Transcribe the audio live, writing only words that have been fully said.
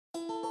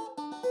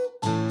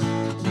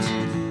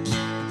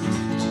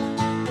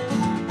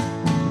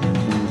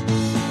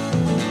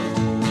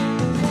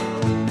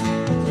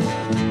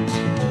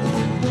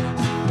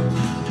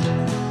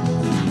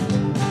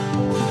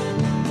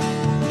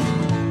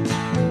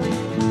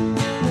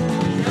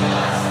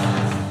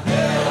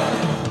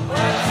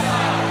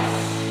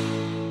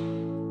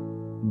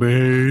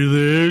everybody,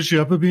 this is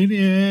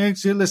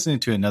Shopaholics. You're listening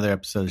to another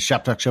episode of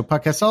Shop Talk Show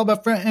podcast, all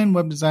about front-end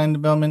web design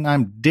development.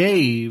 I'm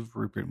Dave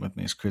Rupert. With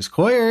me is Chris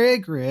Coyer. Hey,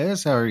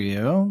 Chris, how are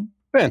you?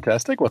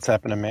 Fantastic. What's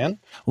happening, man?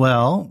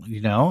 Well,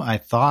 I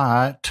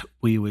thought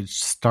we would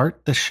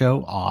start the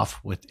show off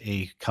with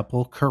a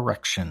couple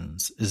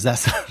corrections. Is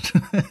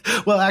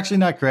that well, actually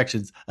not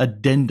corrections,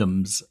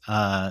 addendums.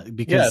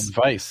 Because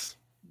advice.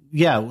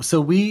 Yeah, so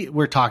we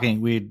were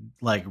talking, we'd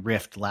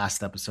riffed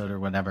last episode or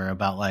whatever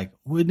about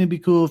wouldn't it be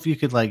cool if you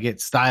could get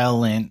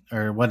StyleLint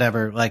or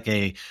whatever,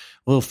 a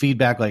little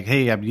feedback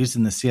hey, I'm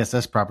using the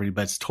CSS property,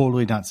 but it's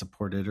totally not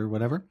supported or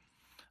whatever.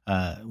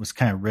 It was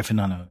kind of riffing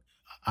on an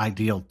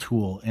ideal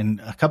tool.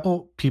 And a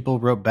couple people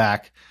wrote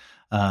back,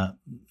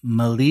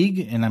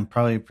 Malig, and I'm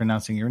probably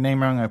pronouncing your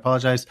name wrong, I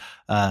apologize,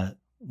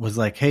 was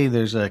hey,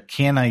 there's a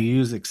Can I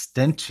Use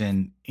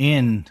extension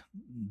in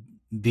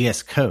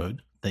VS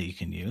Code that you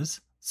can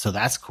use. So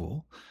that's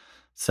cool.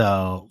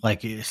 So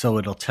so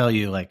it'll tell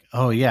you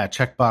oh yeah,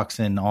 checkbox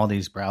in all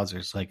these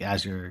browsers,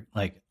 as you're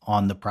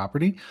on the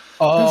property.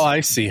 Oh,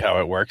 I see how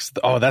it works.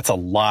 Oh, that's a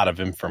lot of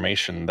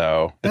information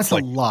though. That's a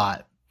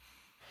lot.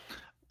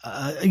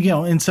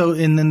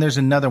 And then there's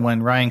another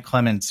one. Ryan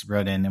Clements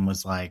wrote in and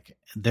was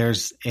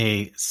there's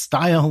a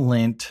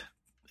StyleLint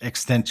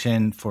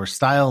extension for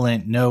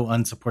StyleLint no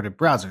unsupported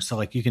browser. So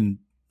you can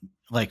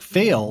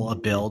fail a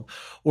build,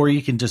 or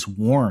you can just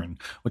warn,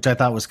 which I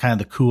thought was kind of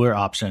the cooler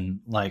option.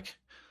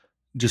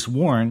 Just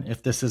warn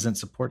if this isn't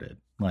supported.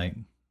 Hey,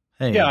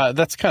 yeah,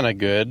 that's kind of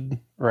good,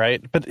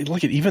 right? But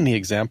look at even the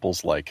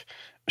examples.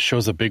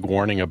 Shows a big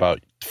warning about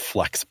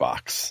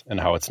Flexbox and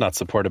how it's not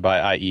supported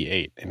by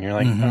IE8, and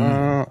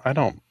you're I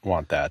don't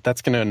want that.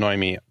 That's going to annoy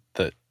me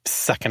the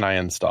second I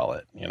install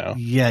it.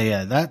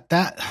 Yeah,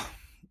 that,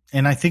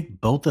 and I think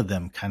both of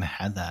them kind of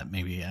had that.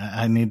 Maybe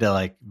I need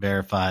to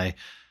verify.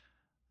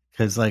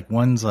 Because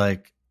one's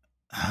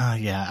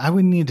yeah, I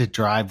would need to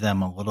drive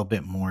them a little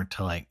bit more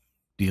to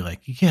be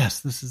yes,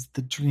 this is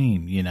the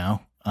dream,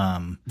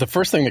 The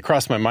first thing that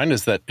crossed my mind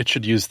is that it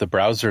should use the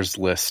browsers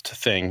list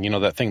thing,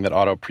 that thing that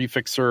Auto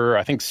Prefixer,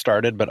 I think,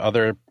 started, but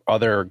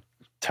other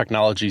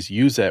technologies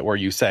use it, where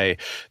you say,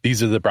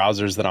 these are the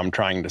browsers that I'm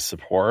trying to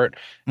support.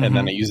 And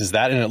then it uses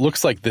that. And it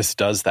looks like this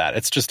does that.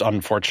 It's just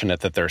unfortunate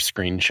that their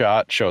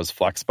screenshot shows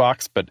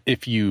Flexbox. But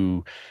if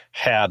you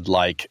had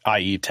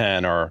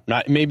IE10 or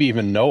not, maybe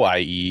even no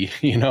IE,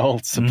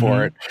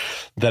 support,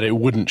 that it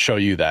wouldn't show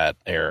you that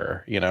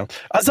error,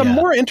 As I'm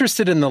more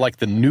interested in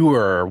the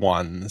newer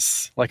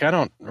ones, I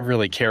don't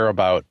really care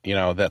about,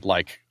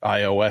 that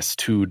iOS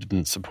 2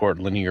 didn't support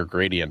linear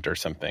gradient or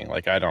something.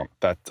 I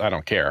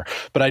don't care.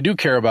 But I do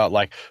care about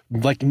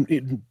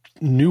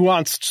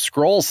nuanced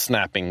scroll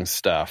snapping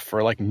stuff,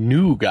 or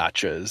new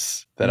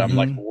gotchas that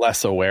I'm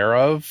less aware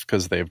of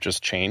because they've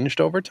just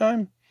changed over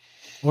time.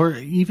 Or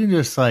even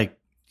just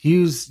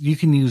you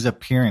can use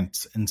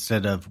appearance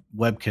instead of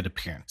WebKit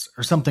appearance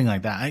or something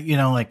like that.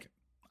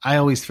 I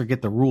always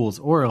forget the rules,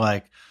 or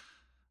what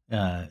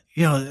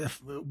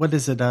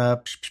is it?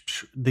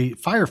 The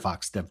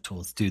Firefox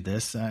DevTools do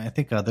this. I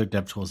think other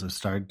DevTools have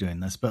started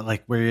doing this, but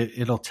where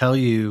it'll tell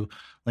you,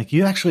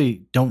 you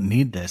actually don't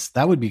need this.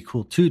 That would be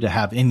cool too to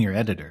have in your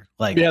editor.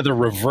 The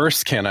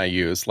reverse Can I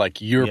Use?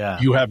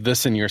 You have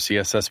this in your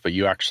CSS, but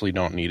you actually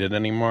don't need it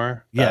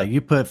anymore. Yeah, you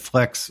put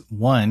Flex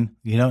 1.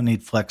 You don't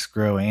need Flex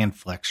Grow and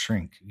Flex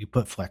Shrink. You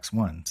put Flex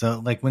 1.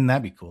 So wouldn't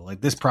that be cool?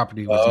 This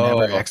property was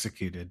never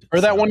executed.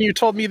 Or that one you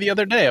told me the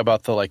other day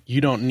about the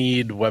you don't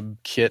need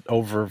WebKit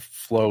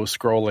overflow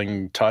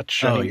scrolling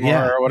touch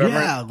anymore or whatever.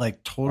 Yeah,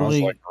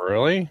 totally. I was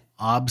really?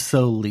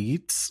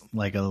 Obsoletes,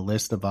 a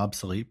list of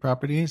obsolete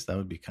properties. That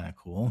would be kind of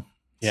cool.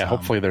 Yeah,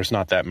 hopefully there's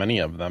not that many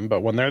of them,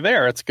 but when they're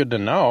there, it's good to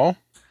know.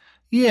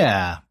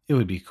 Yeah, it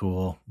would be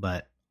cool,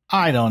 but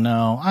I don't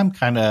know.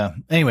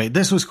 Anyway,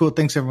 this was cool.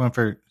 Thanks everyone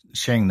for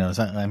sharing those.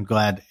 I'm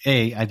glad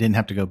A, I didn't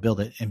have to go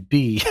build it, and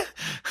B,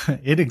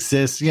 it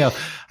exists.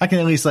 I can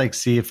at least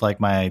see if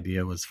my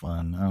idea was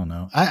fun. I don't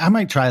know. I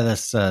might try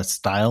this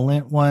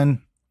StyleLint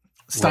one.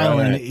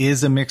 StyleLint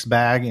is a mixed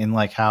bag in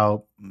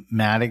how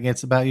mad it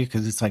gets about you,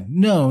 because it's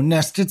no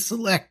nested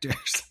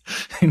selectors,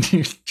 and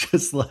you're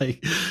just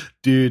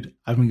dude,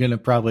 I'm gonna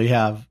probably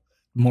have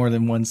more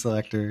than one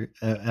selector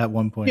at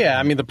one point. Yeah,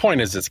 I mean the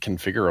point is it's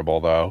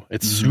configurable though.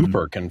 It's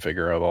super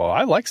configurable.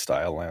 I like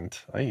StyleLint.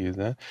 I use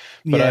it.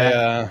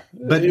 But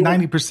but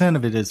 90%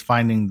 of it is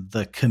finding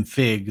the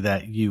config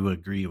that you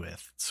agree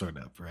with, sort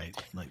of, right?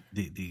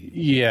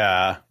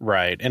 Yeah,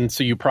 right. And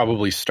so you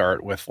probably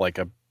start with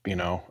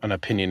an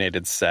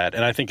opinionated set.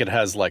 And I think it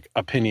has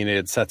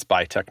opinionated sets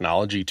by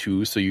technology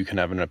too. So you can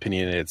have an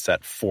opinionated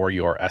set for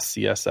your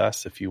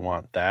SCSS if you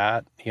want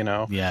that,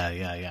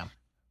 Yeah.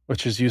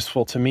 Which is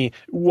useful to me.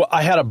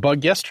 I had a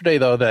bug yesterday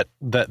though, that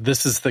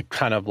this is the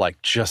kind of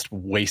just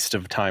waste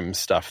of time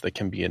stuff that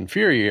can be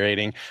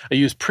infuriating. I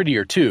used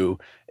Prettier too,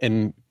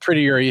 and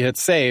Prettier, you hit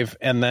save,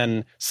 and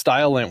then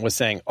StyleLint was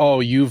saying, oh,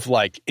 you've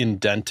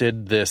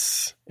indented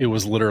this. It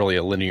was literally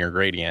a linear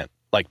gradient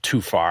like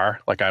too far.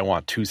 Like I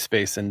want 2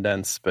 space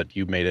indents, but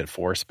you made it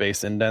 4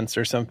 space indents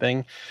or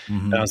something.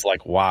 And I was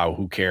like, wow,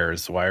 who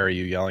cares? Why are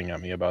you yelling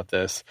at me about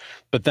this?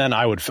 But then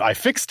I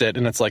fixed it,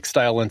 and it's like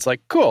StyleLint's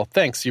like, cool,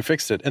 thanks, you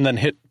fixed it. And then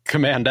hit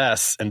Command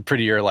S, and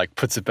Prettier like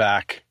puts it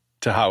back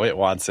to how it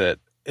wants it.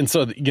 And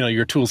so,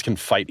 your tools can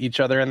fight each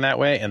other in that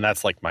way. And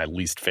that's like my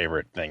least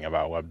favorite thing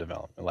about web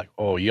development. Like,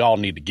 oh, y'all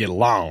need to get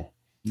along.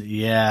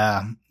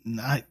 Yeah.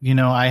 I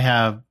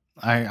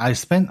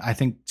spent, I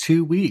think,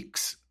 2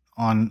 weeks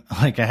on,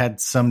 like, I had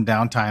some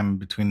downtime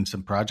between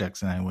some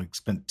projects, and I like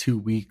spent 2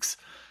 weeks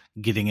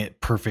getting it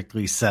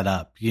perfectly set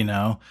up,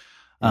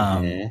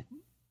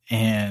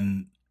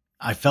 and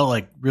I felt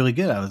like really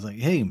good. I was like,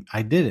 hey,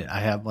 I did it. I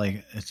have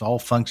like, it's all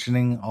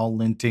functioning, all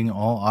linting,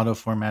 all auto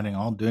formatting,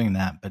 all doing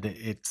that. But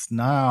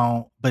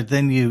but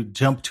then you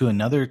jump to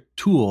another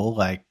tool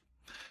like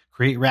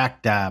Create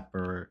RackDApp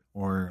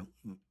or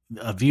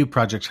a Vue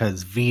project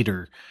has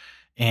Veeder,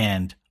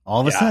 and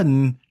all of a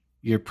sudden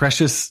your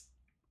precious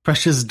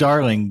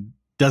darling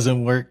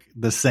doesn't work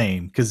the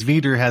same, because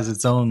Veeder has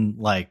its own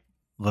like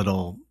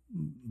little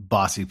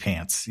bossy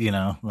pants,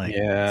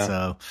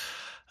 so,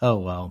 oh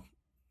well.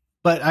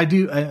 But I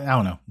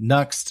don't know.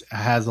 Nuxt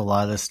has a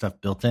lot of this stuff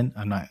built in.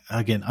 I'm a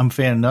fan of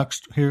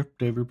Nuxt here,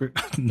 Dave Rupert,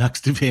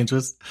 Nuxt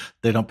evangelist.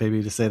 They don't pay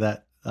me to say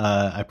that.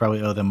 I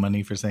probably owe them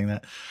money for saying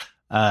that.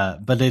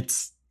 But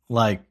it's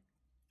like,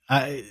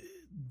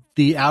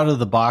 the out of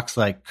the box,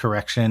 like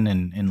correction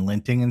and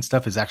linting and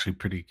stuff is actually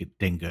pretty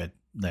dang good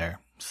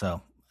there.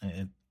 So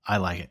I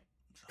like it.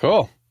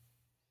 Cool.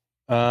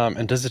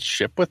 And does it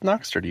ship with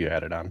Nuxt, or do you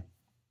add it on?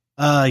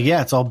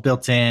 Yeah, it's all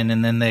built in,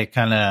 and then they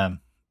kind of,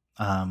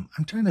 I'm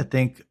trying to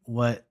think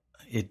what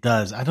it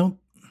does.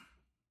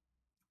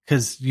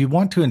 Because you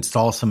want to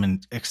install some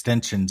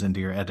extensions into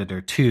your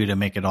editor too to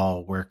make it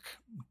all work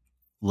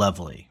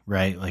lovely,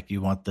 right? Like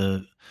you want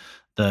the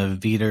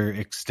Veeder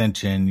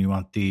extension, you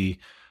want the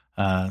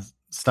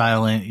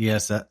StyleLint,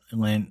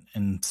 ESLint,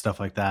 and stuff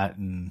like that,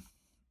 and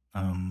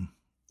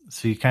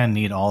so you kind of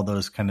need all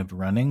those kind of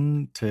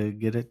running to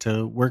get it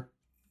to work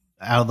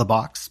out of the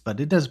box.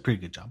 But it does a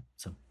pretty good job.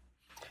 So.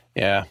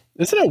 Yeah.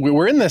 Isn't it?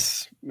 We're in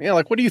this,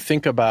 like, what do you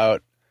think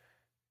about,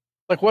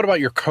 like, what about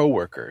your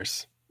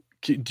coworkers?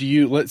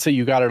 Let's say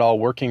you got it all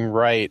working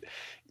right.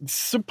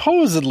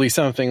 Supposedly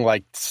something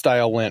like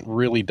StyleLint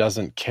really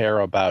doesn't care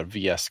about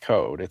VS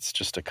Code. It's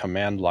just a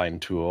command line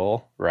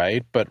tool,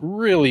 right? But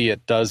really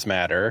it does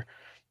matter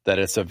that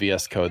it's a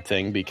VS Code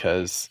thing,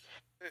 because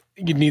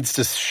it needs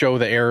to show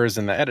the errors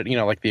in the edit,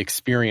 like the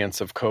experience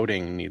of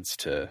coding needs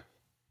to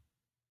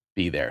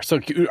be there. So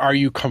are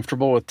you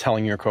comfortable with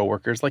telling your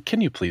coworkers, like,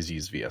 can you please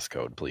use VS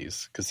Code,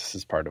 please? Because this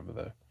is part of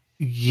the...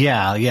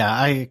 Yeah.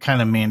 I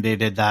kind of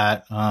mandated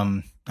that.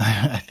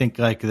 I think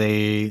like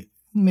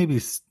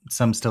maybe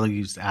some still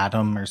used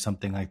Atom or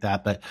something like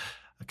that, but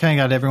I kind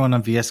of got everyone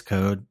on VS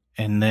Code.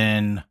 And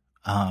then,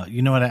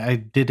 you know what? I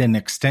did an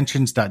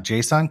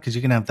extensions.json, because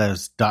you can have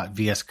those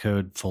 .vs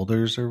Code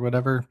folders or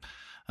whatever,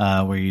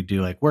 where you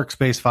do like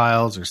workspace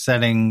files or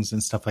settings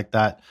and stuff like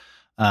that.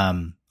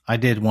 I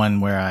did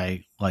one where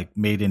I like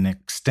made an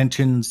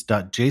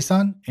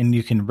extensions.json, and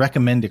you can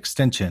recommend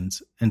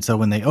extensions. And so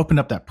when they open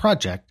up that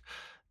project,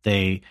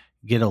 they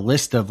get a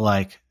list of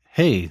like,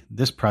 hey,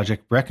 this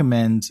project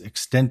recommends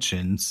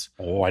extensions.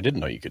 Oh, I didn't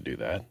know you could do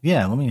that.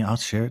 Yeah, I'll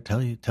share it.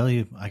 Tell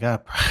you, I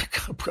got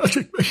a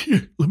project right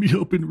here. Let me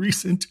open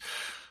recent.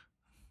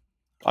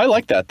 I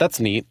like that. That's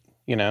neat.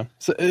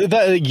 So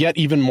that yet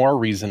even more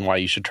reason why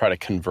you should try to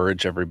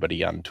converge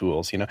everybody on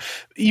tools,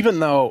 even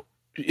though,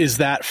 is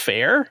that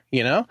fair?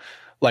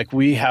 Like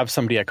we have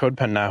somebody at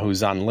CodePen now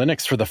who's on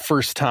Linux for the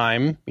first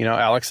time.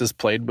 Alex has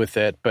played with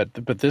it, but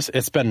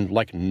it's been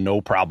like no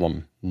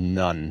problem,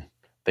 none.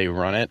 They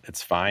run it,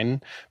 it's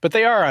fine. But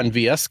they are on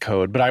VS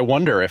Code. But I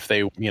wonder if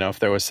they, if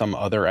there was some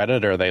other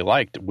editor they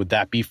liked, would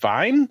that be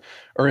fine?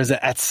 Or is it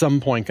at some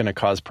point going to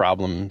cause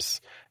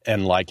problems?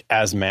 And like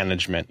as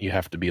management, you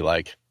have to be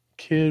like,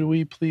 could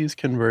we please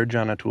converge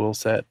on a tool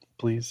set,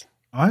 please?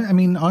 I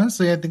mean,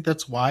 honestly, I think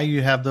that's why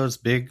you have those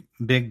big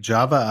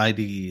Java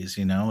IDEs,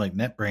 like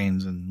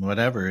NetBrains and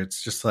whatever.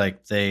 It's just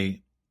like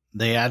they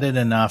added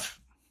enough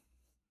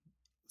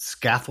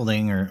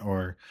scaffolding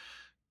or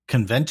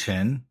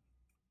convention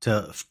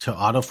to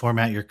auto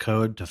format your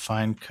code, to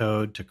find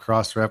code, to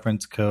cross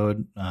reference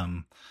code,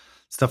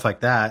 stuff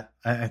like that.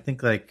 I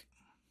think like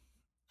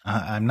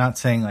I'm not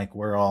saying like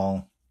we're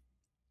all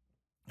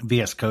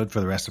VS Code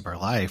for the rest of our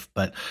life,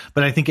 but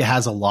I think it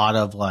has a lot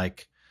of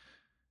like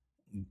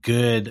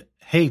good,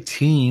 hey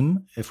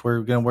team, if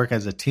we're going to work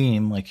as a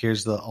team, like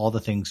here's all the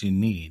things you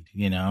need,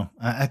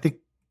 I think,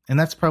 and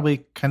that's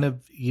probably kind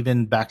of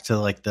even back to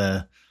like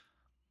the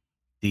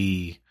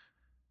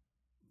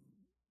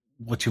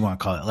what you want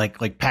to call it,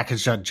 like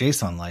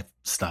package.json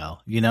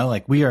lifestyle,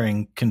 like we are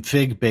in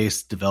config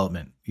based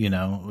development,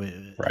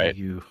 right.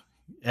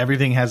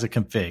 Everything has a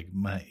config,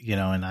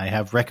 and I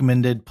have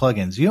recommended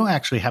plugins. You don't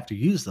actually have to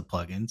use the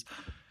plugins.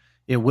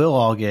 It will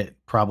all get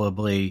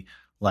probably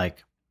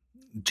like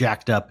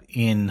jacked up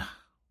in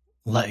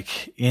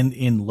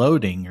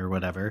loading or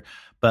whatever,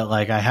 but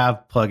like I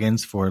have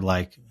plugins for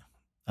like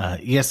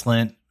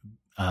ESLint,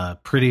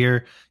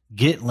 Prettier,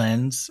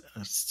 GitLens.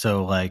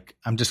 So like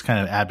I'm just kind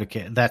of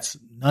advocating. That's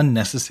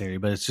unnecessary,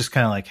 but it's just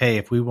kind of like, hey,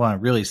 if we want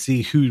to really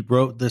see who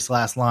wrote this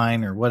last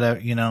line or whatever,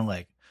 you know,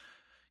 like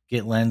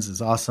GitLens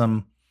is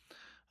awesome.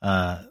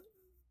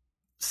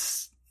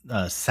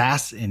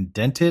 SAS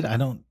indented. I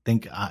don't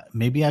think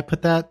maybe I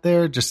put that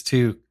there just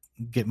to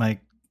get my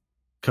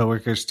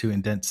coworkers to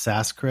indent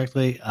SAS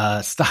correctly.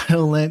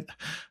 StyleLint,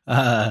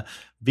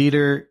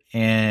 Beater,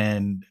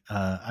 and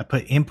I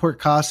put import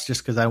costs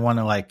just because I want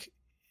to like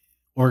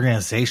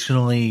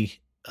organizationally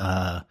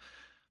have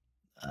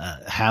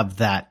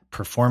that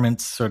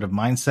performance sort of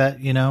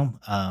mindset, you know.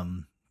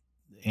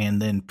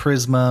 And then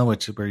Prisma,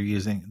 which we're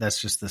using,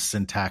 that's just the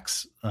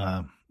syntax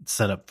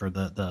setup for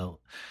the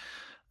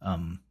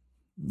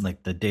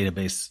like the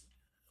database,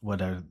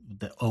 whatever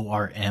the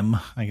ORM,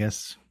 I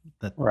guess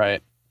that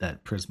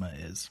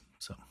Prisma is.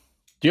 So,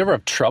 do you ever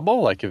have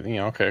trouble? Like, you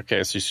know,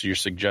 okay, so you're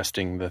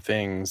suggesting the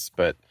things,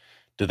 but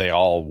do they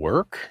all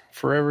work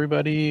for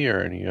everybody,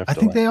 or do you have I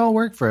think they all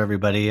work for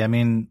everybody. I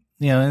mean,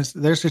 you know,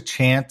 there's a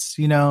chance,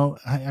 you know,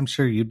 I'm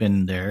sure you've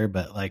been there,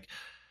 but like,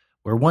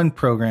 where one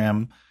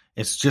program,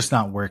 it's just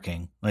not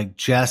working. Like,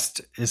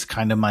 Jest is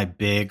kind of my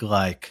big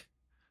like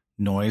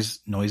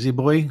noisy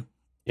boy.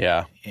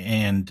 Yeah,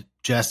 and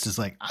Jest is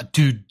like,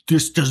 dude,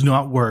 this does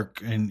not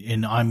work,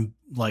 and I'm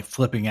like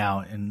flipping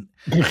out, and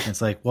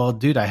it's like, well,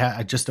 dude,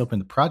 I just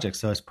opened the project,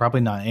 so it's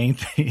probably not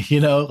anything,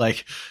 you know,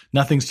 like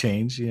nothing's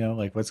changed, you know,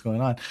 like what's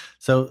going on.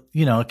 So,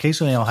 you know,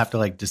 occasionally I'll have to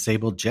like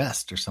disable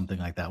Jest or something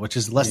like that, which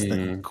is less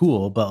than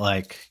cool, but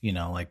like, you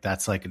know, like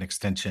that's like an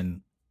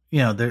extension. You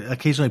know, there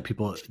occasionally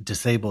people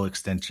disable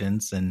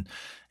extensions and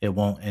it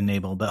won't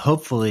enable, but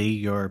hopefully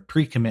your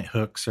pre-commit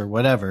hooks or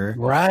whatever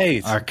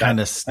are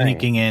kind of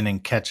sneaking in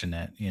and catching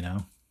it, you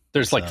know.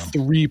 There's like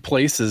 3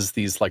 places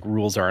these like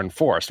rules are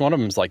enforced. One of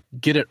them is like,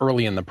 get it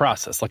early in the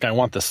process. Like I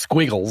want the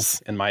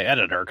squiggles in my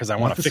editor because I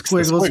want to fix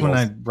the squiggles when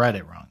I write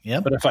it wrong.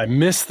 Yeah. But if I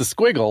miss the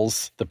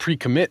squiggles, the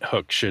pre-commit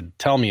hook should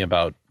tell me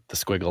about the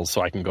squiggles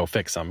so I can go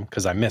fix them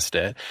because I missed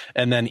it.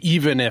 And then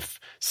even if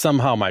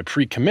somehow my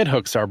pre-commit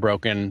hooks are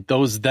broken,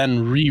 those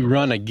then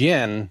rerun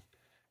again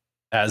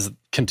as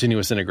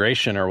continuous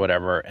integration or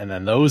whatever, and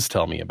then those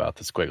tell me about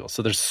the squiggles.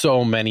 So there's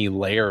so many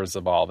layers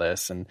of all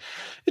this, and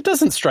it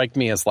doesn't strike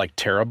me as like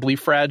terribly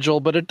fragile,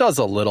 but it does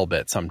a little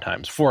bit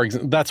sometimes. For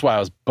example, that's why I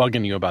was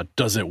bugging you about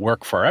does it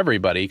work for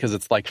everybody, because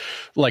it's like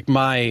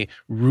my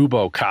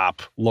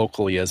RuboCop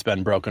locally has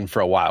been broken for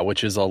a while,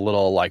 which is a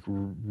little like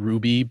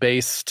Ruby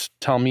based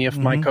tell me if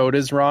my code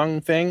is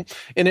wrong thing,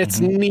 and it's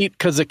neat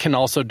because it can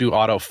also do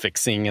auto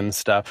fixing and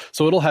stuff.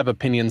 So it'll have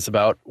opinions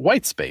about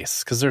white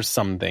space because there's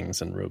some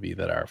things in Ruby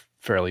that are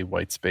fairly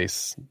white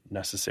space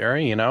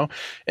necessary, you know?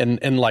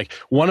 And like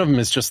one of them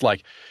is just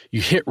like you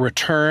hit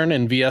return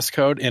in VS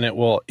Code and it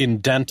will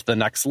indent the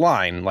next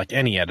line. Like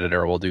any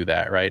editor will do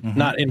that, right?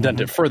 Not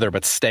indent it further,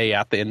 but stay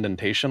at the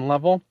indentation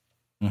level.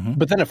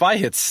 But then if I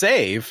hit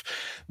save,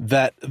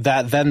 that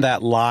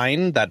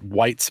line, that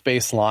white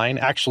space line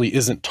actually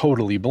isn't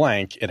totally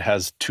blank. It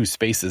has 2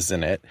 spaces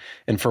in it.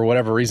 And for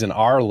whatever reason,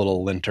 our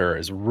little linter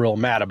is real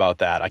mad about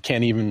that. I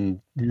can't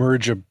even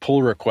merge a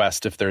pull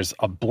request if there's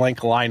a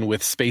blank line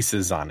with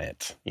spaces on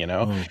it, you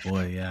know? Oh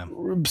boy, yeah.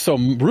 So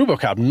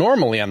RuboCop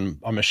normally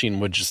on a machine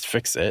would just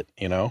fix it,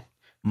 you know?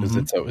 Because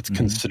it's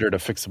considered a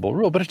fixable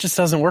rule, but it just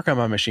doesn't work on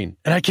my machine,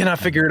 and I cannot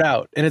figure it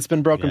out. And it's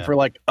been broken for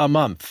like a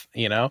month,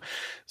 you know.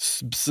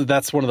 So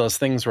that's one of those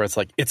things where it's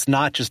like it's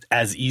not just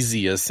as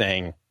easy as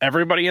saying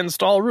everybody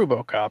install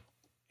RuboCop,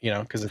 you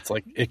know, because it's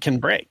like it can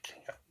break.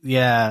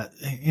 Yeah,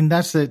 and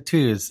that's it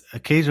too. Is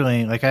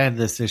occasionally like I had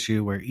this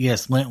issue where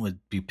ESLint would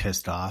be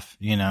pissed off,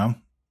 you know,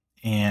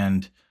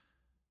 and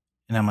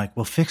I'm like,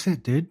 well, fix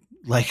it, dude.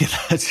 Like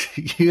that's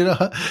you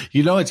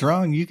know it's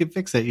wrong. You can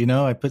fix it. You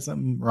know, I put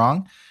something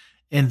wrong.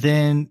 And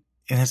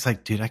it's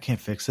like, dude, I can't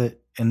fix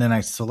it. And then I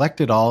select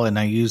it all and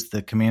I use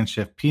the Command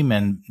Shift P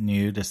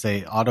menu to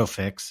say auto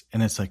fix.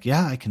 And it's like,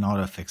 yeah, I can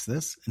auto fix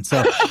this. And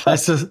so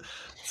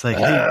it's like,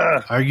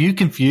 hey, are you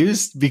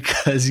confused?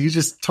 Because you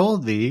just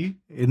told me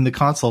in the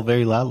console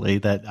very loudly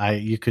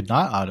that you could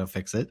not auto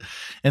fix it.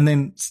 And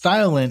then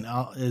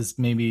StyleLint is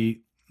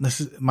maybe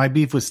my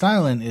beef with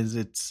StyleLint is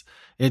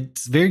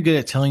it's very good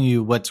at telling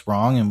you what's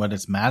wrong and what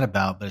it's mad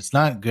about, but it's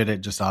not good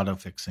at just auto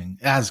fixing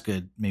as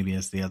good maybe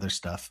as the other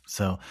stuff.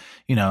 So,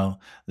 you know,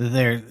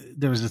 there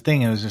was a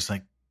thing. It was just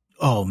like,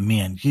 oh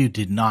man, you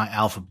did not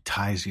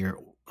alphabetize your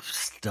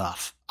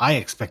stuff. I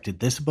expected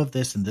this above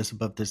this and this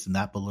above this and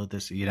that below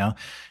this, you know?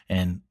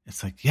 And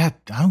it's like, yeah,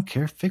 I don't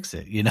care. Fix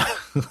it, you know?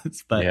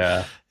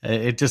 But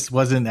it just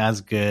wasn't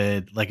as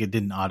good. Like it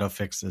didn't auto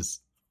fix as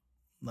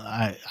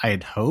I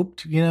had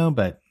hoped, you know,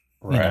 but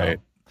you know,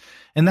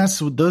 and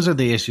those are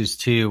the issues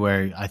too,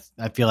 where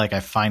I feel like I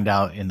find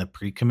out in the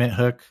pre-commit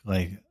hook,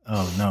 like,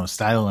 oh no,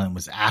 StyleLint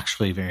was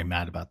actually very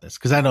mad about this.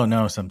 Cause I don't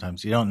know.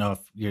 Sometimes you don't know if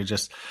are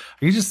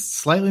you just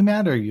slightly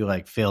mad or you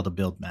like fail to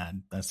build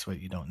mad. That's what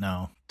you don't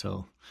know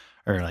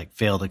or like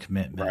fail to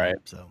commit mad. Right.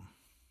 So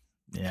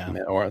yeah.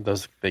 Or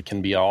they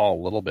can be all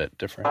a little bit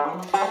different.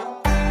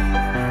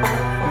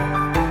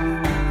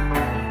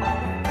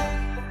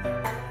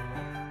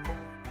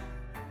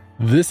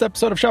 This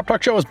episode of Shop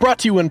Talk Show is brought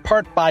to you in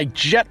part by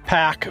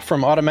Jetpack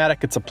from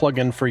Automattic. It's a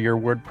plugin for your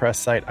WordPress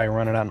site. I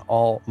run it on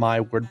all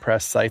my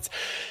WordPress sites.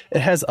 It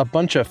has a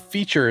bunch of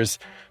features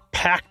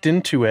packed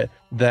into it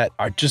that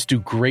just do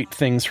great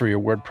things for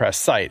your WordPress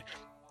site.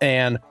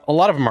 And a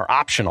lot of them are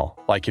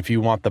optional. Like if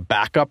you want the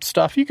backup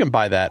stuff, you can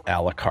buy that a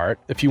la carte.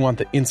 If you want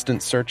the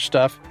instant search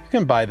stuff, you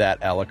can buy that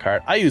a la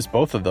carte. I use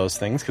both of those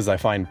things because I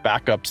find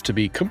backups to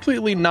be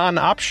completely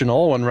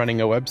non-optional when running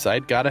a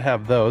website. Got to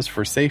have those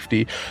for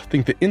safety. I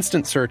think the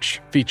instant search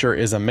feature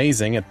is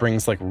amazing. It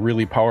brings like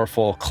really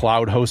powerful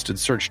cloud-hosted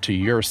search to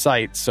your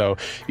site. So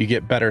you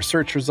get better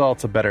search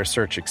results, a better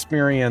search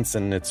experience,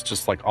 and it's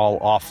just like all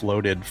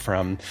offloaded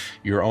from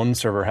your own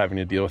server having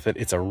to deal with it.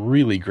 It's a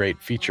really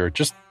great feature.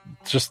 Just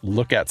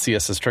look at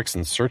CSS Tricks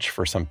and search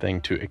for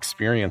something to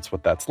experience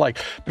what that's like.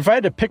 But if I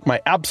had to pick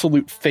my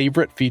absolute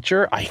favorite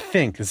feature, I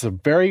think this is a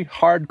very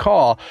hard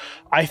call.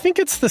 I think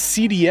it's the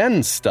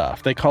CDN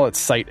stuff. They call it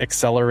Site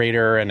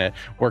Accelerator, and it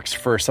works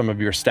for some of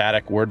your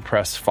static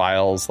WordPress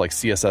files like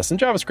CSS and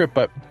JavaScript,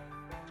 but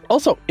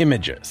also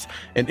images.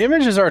 And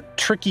images are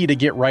tricky to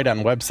get right on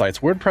websites.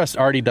 WordPress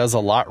already does a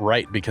lot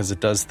right because it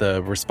does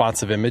the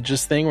responsive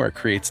images thing where it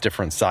creates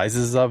different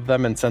sizes of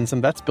them and sends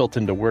them. That's built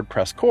into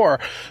WordPress core.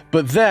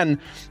 But then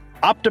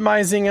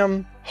optimizing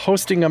them,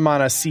 hosting them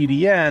on a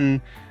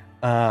CDN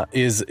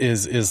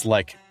is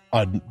like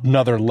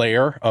another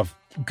layer of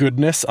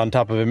goodness on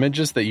top of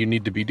images that you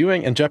need to be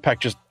doing, and Jetpack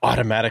just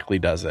automatically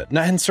does it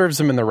and serves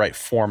them in the right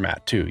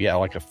format too. Yeah,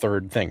 like a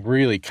third thing,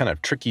 really kind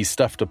of tricky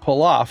stuff to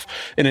pull off.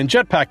 And in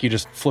Jetpack, you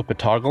just flip a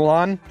toggle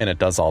on and it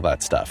does all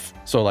that stuff.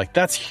 So like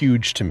that's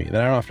huge to me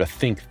that I don't have to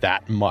think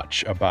that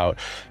much about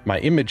my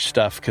image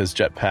stuff because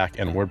Jetpack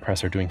and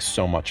WordPress are doing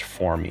so much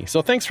for me.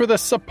 So thanks for the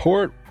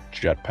support,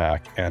 Jetpack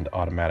and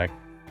Automattic.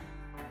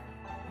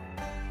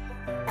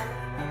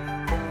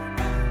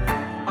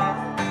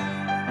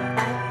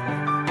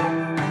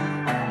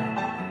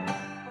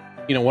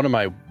 You know, one of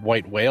my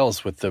white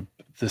whales with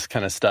this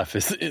kind of stuff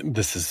is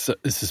this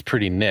is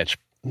pretty niche.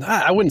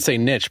 I wouldn't say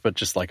niche, but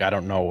just like I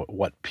don't know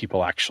what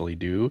people actually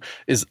do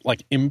is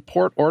like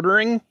import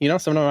ordering. You know,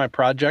 some of my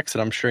projects,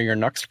 and I'm sure your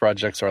Nuxt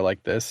projects are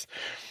like this.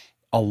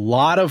 A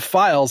lot of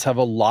files have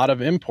a lot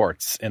of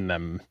imports in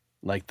them.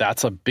 Like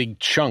that's a big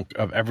chunk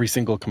of every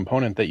single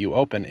component that you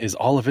open is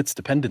all of its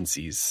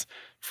dependencies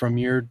from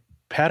your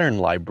pattern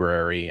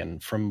library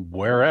and from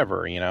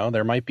wherever. You know,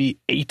 there might be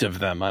 8 of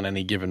them on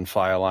any given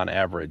file on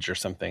average or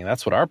something.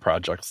 That's what our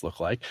projects look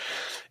like.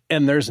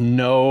 And there's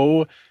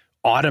no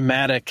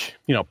automatic,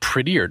 you know,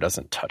 Prettier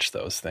doesn't touch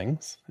those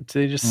things.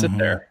 They just sit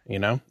there, you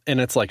know, and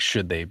it's like,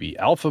 should they be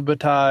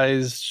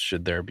alphabetized?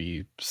 Should there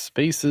be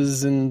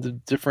spaces in the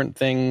different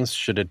things?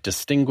 Should it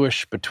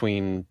distinguish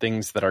between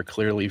things that are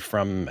clearly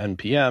from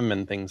NPM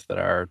and things that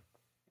are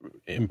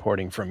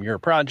importing from your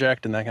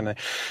project and that kind of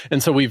thing?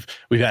 And so we've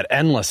had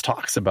endless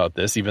talks about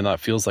this, even though it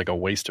feels like a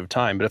waste of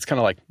time. But it's kind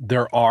of like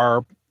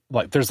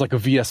there's like a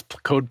VS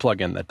Code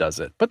plugin that does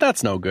it, but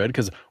that's no good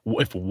because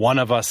if one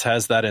of us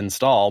has that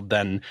installed,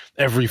 then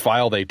every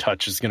file they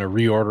touch is going to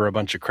reorder a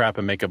bunch of crap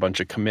and make a bunch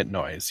of commit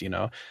noise. You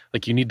know,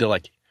 like you need to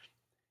like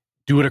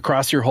do it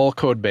across your whole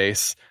code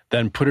base,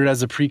 then put it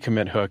as a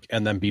pre-commit hook,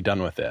 and then be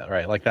done with it.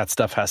 Right? Like that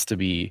stuff has to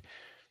be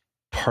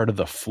part of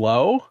the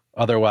flow.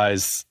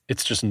 Otherwise,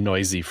 it's just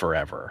noisy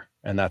forever.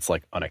 And that's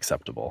like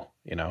unacceptable,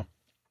 you know?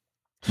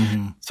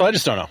 So I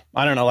just don't know.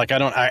 I don't know. Like,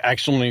 I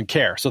actually don't even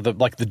care. So the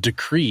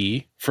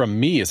decree from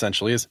me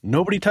essentially is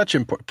nobody touch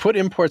import, put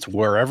imports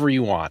wherever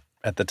you want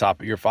at the top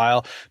of your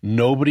file.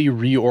 Nobody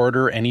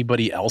reorder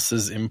anybody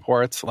else's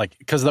imports. Like,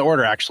 because the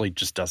order actually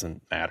just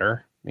doesn't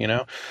matter, you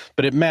know,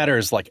 but it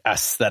matters like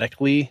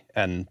aesthetically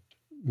and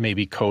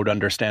maybe code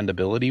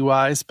understandability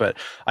wise, but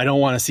I don't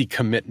want to see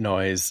commit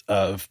noise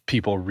of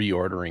people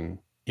reordering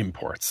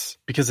imports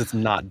because it's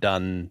not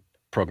done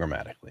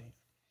programmatically.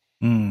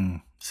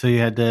 So you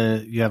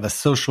have a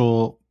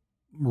social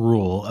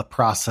rule, a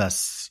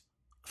process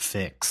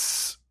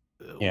fix.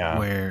 Yeah.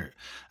 Where,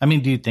 I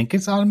mean, do you think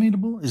it's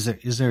automatable?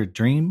 Is there a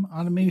dream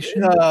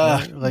automation?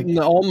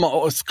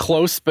 Almost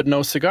close, but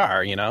no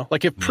cigar, you know,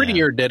 like if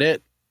Prettier did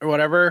it or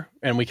whatever,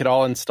 and we could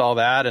all install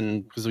that,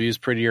 and because we use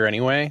Prettier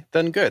anyway,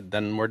 then good,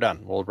 then we're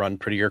done. We'll run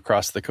Prettier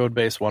across the code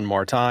base one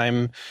more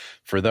time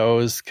for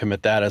those,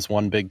 commit that as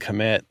one big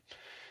commit.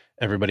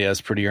 Everybody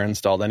has Prettier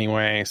installed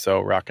anyway,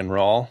 so rock and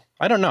roll.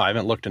 I don't know. I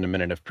haven't looked in a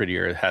minute if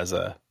Prettier has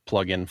a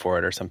plugin for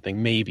it or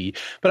something, maybe.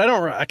 But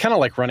I kind of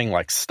like running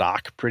like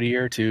stock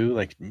Prettier too.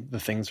 Like the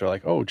things are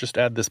like, oh, just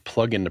add this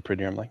plugin to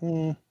Prettier. I'm like,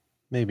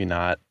 maybe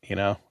not, you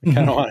know, I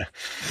kind of want to.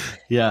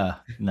 Yeah.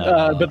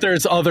 No. But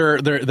there's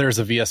there's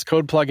a VS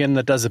Code plugin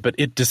that does it, but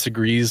it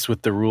disagrees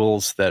with the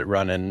rules that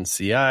run in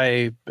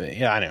CI. But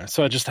yeah, I know.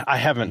 So I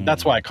haven't,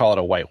 that's why I call it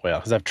a white whale,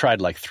 because I've tried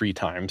like 3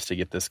 times to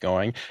get this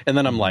going. And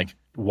then I'm like,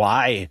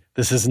 why?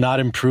 This is not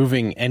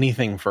improving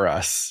anything for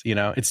us. You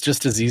know, it's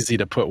just as easy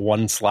to put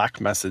one Slack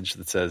message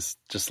that says,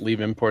 just leave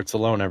imports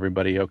alone,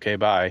 everybody. Okay,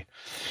 bye.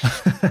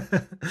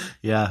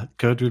 Yeah.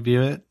 Code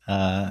review it.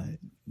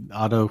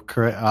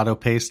 Auto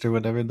paste or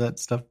whatever that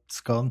stuff's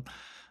called,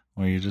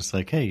 where you're just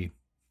like, hey,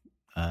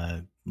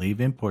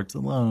 leave imports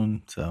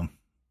alone. So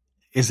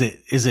is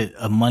it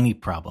a money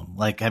problem?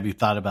 Like, have you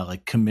thought about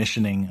like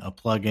commissioning a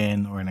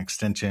plugin or an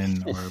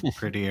extension or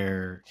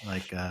prettier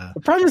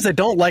the problem is I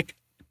don't like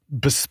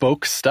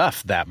bespoke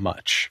stuff that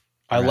much.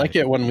 I like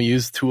it when we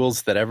use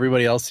tools that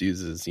everybody else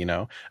uses,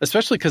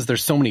 especially because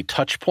there's so many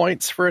touch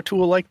points for a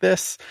tool like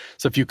this.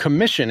 So if you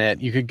commission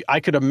it,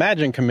 I could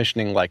imagine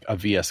commissioning like a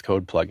VS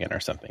Code plugin or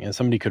something, and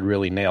somebody could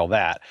really nail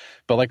that.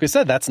 But like we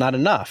said, that's not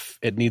enough.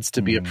 It needs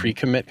to be a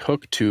pre-commit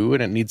hook too,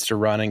 and it needs to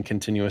run in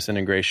continuous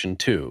integration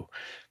too.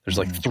 There's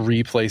like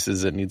 3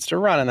 places it needs to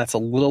run, and that's a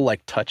little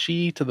like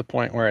touchy to the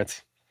point where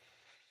it's,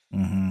 I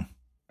don't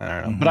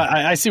know. But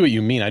I see what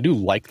you mean. I do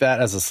like that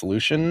as a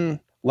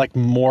solution, like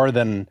more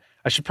than.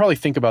 I should probably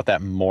think about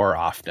that more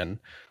often.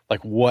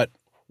 Like what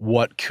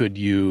can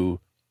you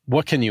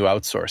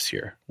outsource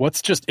here?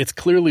 It's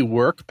clearly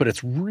work, but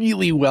it's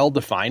really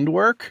well-defined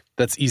work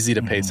that's easy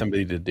to pay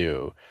somebody to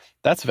do.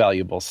 That's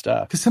valuable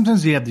stuff. Because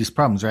sometimes you have these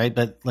problems, right?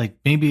 But like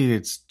maybe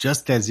it's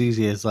just as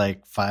easy as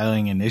like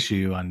filing an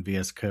issue on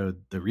VS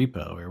Code, the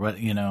repo or what,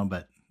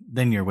 but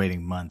then you're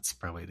waiting months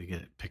probably to get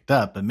it picked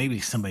up, but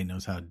maybe somebody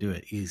knows how to do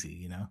it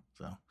easy,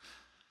 so.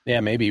 Yeah,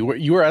 maybe.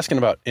 You were asking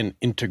about an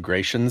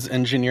integrations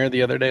engineer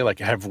the other day. Like,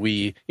 have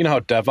we,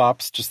 how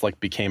DevOps just like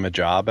became a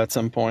job at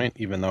some point,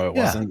 even though it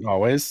wasn't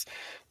always.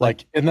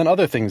 Like, and then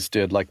other things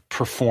did, like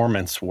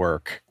performance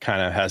work kind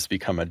of has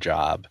become a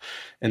job.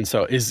 And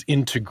so is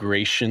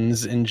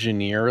integrations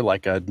engineer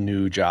like a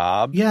new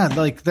job? Yeah,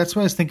 like that's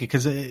what I was thinking.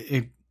 Because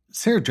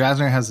Sarah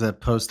Drasner has a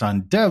post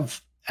on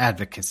Dev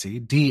Advocacy,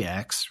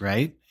 DX,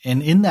 right?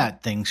 And in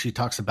that thing, she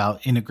talks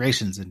about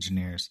integrations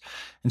engineers.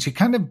 And she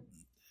kind of,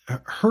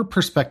 her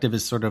perspective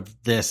is sort of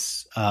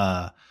this,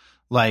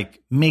 like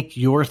make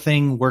your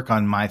thing work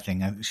on my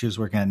thing. She was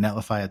working at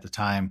Netlify at the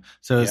time.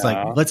 So it's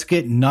like, let's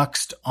get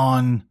Nuxt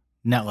on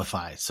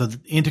Netlify. So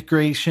the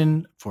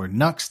integration for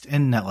Nuxt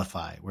and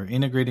Netlify, we're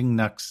integrating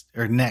Next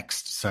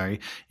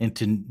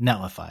into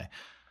Netlify.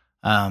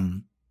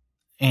 And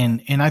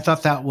I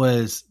thought that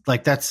was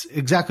like, that's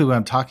exactly what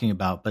I'm talking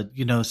about. But,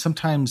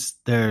 sometimes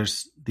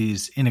there's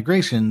these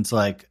integrations,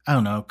 like, I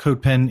don't know,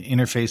 CodePen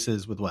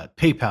interfaces with what?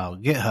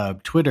 PayPal,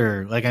 GitHub,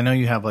 Twitter. Like, I know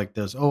you have like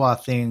those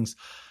OAuth things.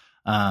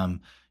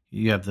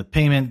 You have the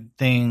payment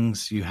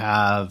things. You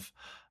have,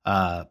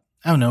 I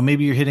don't know,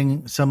 maybe you're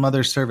hitting some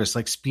other service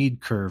like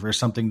SpeedCurve or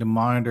something to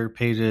monitor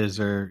pages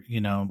or,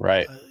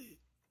 right.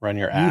 Run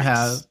your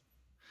Axe.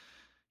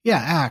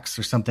 Axe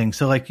or something.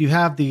 So like you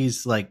have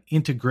these like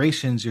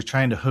integrations you're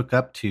trying to hook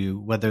up to,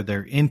 whether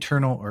they're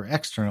internal or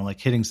external, like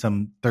hitting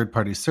some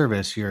third-party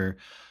service.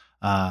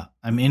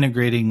 I'm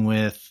integrating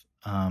with,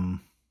 I'm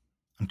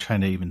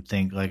trying to even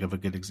think like of a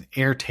good example,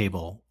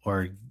 Airtable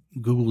or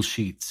Google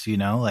Sheets,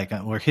 like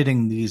we're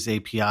hitting these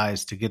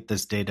APIs to get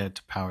this data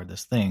to power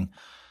this thing.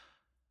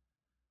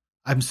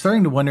 I'm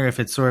starting to wonder if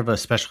it's sort of a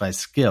specialized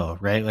skill,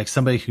 right? Like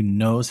somebody who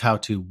knows how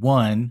to,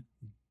 1,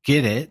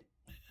 get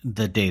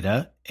the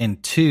data,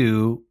 and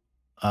 2,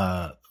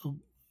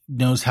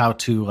 knows how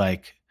to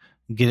like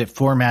get it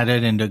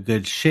formatted into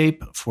good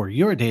shape for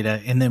your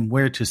data, and then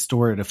where to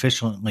store it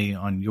efficiently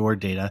on your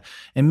data,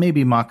 and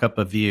maybe mock up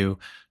a view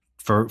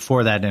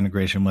for that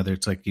integration, whether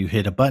it's like you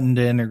hit a button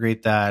to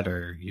integrate that,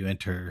 or you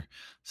enter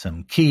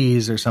some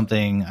keys or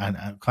something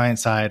on client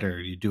side, or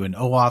you do an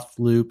OAuth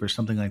loop or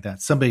something like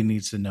that. Somebody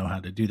needs to know how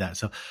to do that.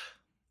 So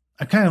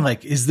I'm kind of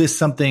like, is this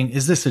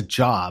a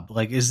job?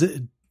 Like, is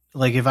it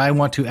like if I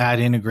want to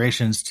add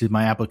integrations to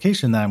my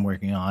application that I'm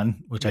working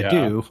on, which I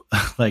do,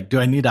 like, do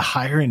I need to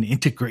hire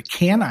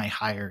can I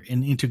hire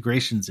an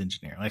integrations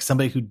engineer? Like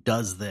somebody who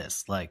does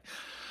this, like,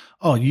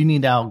 oh, you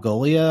need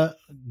Algolia?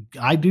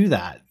 I do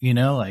that,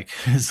 like,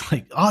 it's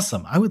like,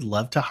 awesome. I would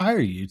love to hire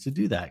you to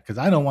do that, because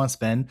I don't want to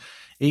spend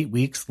 8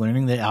 weeks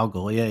learning the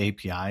Algolia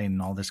API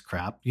and all this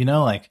crap,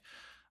 like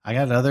I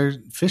got other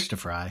fish to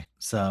fry.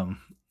 So,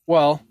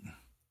 well,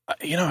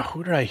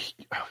 who did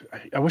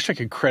I wish I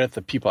could credit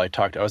the people I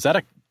talked to. I was at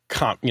a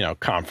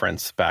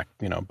conference back,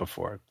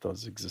 before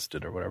those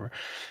existed or whatever.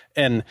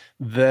 And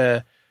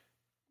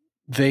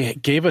they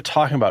gave a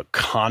talk about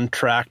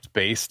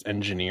contract-based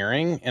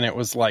engineering, and it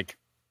was like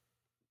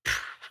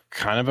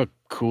kind of a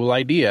cool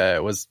idea.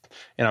 It was,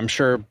 and I'm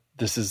sure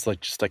this is like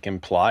just like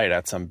implied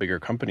at some bigger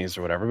companies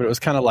or whatever, but it was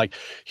kind of like,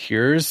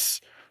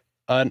 here's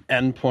an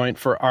endpoint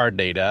for our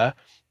data.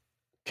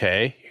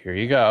 Okay, here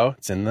you go.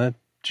 It's in the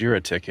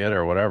Jira ticket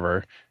or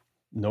whatever,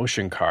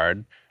 Notion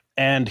card.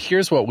 And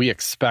here's what we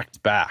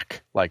expect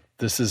back. Like,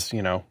 this is,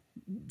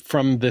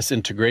 from this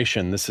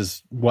integration, this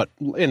is what,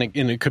 and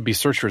it could be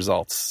search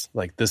results.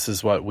 Like, this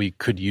is what we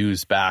could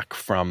use back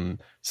from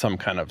some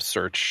kind of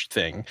search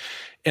thing.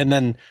 And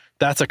then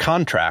that's a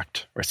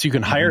contract, right? So you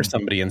can hire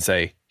somebody and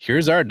say,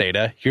 here's our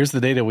data. Here's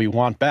the data we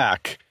want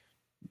back.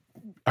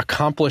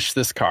 Accomplish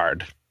this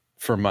card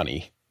for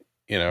money,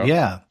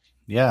 Yeah.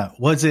 Yeah.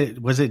 Was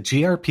it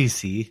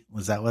gRPC?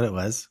 Was that what it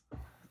was?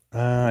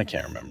 I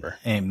can't remember.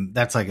 And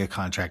that's like a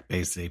contract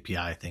based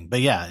API thing.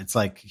 But yeah, it's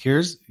like,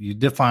 you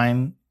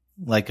define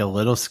like a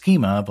little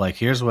schema of like,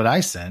 here's what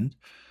I send,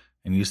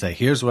 and you say,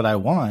 here's what I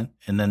want.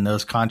 And then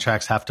those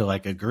contracts have to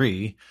like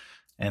agree.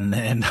 And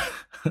then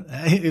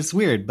it's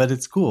weird, but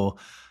it's cool.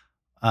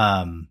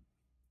 Like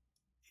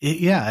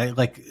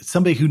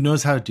somebody who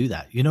knows how to do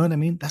that. You know what I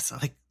mean? That's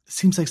like,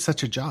 seems like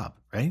such a job,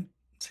 right?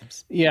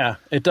 Yeah,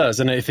 it does.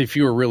 And if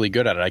you were really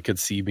good at it, I could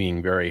see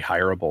being very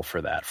hireable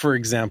for that. For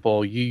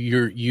example,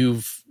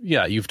 you've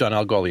done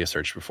Algolia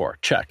search before.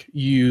 Check.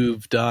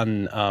 You've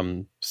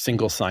done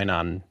single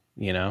sign-on,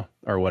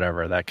 or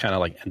whatever, that kind of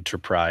like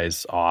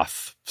enterprise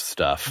auth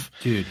stuff.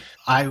 Dude,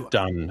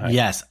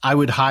 Yes, I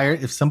would hire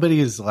if somebody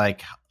is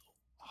like,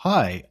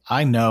 hi,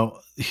 I know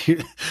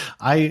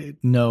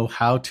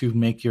how to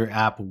make your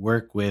app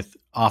work with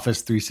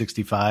Office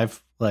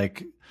 365.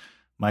 Like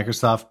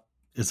Microsoft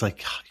is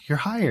like, you're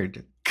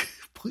hired.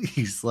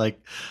 Please,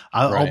 like,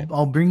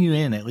 I'll bring you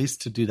in at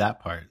least to do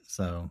that part.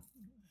 So,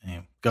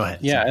 go ahead.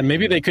 Yeah, and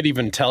maybe they could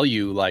even tell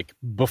you, like,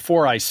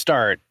 before I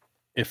start,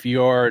 if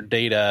your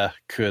data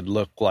could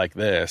look like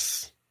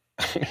this,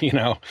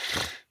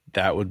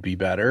 that would be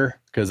better,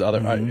 because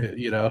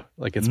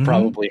it's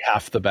probably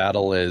half the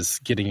battle is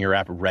getting your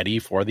app ready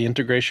for the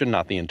integration,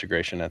 not the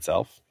integration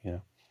itself.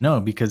 No,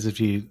 because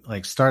if you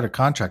like start a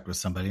contract with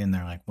somebody and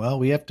they're like, well,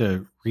 we have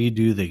to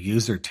redo the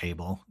user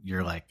table,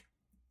 you're like,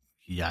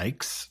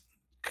 yikes,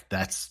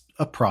 that's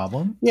a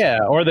problem. Yeah.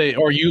 Or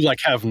you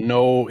like have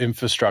no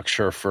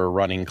infrastructure for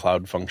running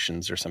cloud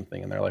functions or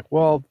something. And they're like,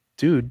 well,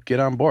 dude, get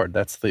on board.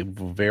 That's the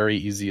very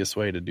easiest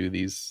way to do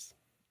these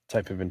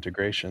type of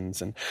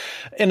integrations.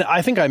 And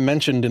I think I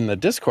mentioned in the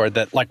Discord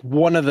that like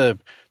one of the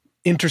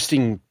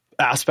interesting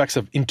aspects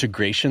of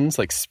integrations,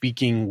 like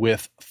speaking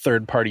with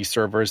third-party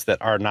servers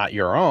that are not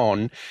your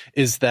own,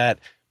 is that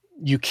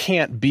you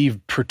can't be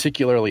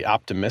particularly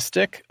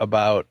optimistic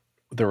about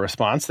the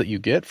response that you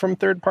get from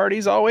third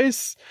parties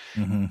always.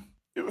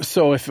 Mm-hmm.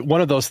 So if one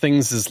of those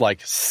things is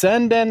like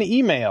send an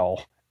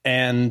email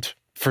and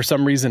for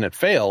some reason it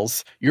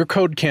fails, your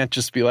code can't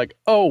just be like,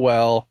 oh,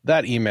 well,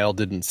 that email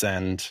didn't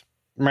send.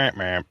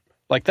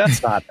 Like,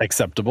 that's not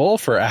acceptable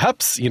for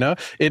apps,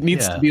 It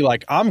needs to be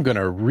like, I'm going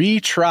to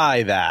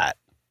retry that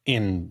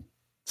in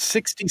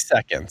 60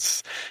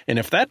 seconds. And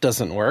if that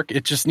doesn't work,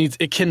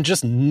 it can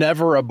just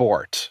never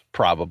abort,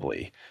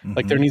 probably. Mm-hmm.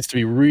 Like, there needs to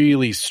be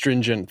really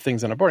stringent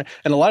things on aborting.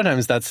 And a lot of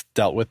times that's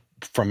dealt with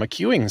from a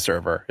queuing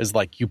server, is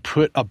like you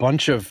put a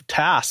bunch of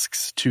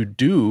tasks to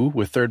do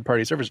with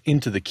third-party servers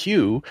into the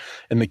queue,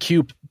 and the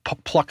queue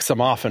plucks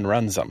them off and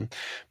runs them.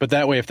 But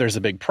that way, if there's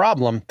a big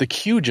problem, the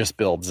queue just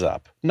builds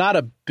up. Not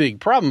a big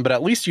problem, but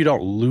at least you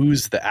don't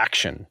lose the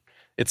action.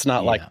 It's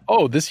not like,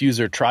 oh, this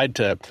user tried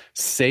to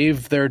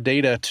save their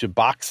data to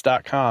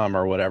box.com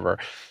or whatever,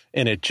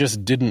 and it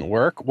just didn't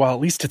work. Well, at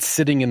least it's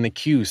sitting in the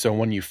queue. So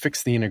when you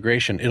fix the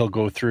integration, it'll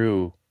go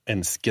through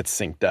and get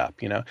synced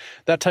up.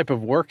 That type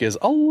of work is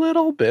a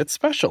little bit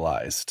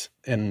specialized.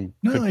 And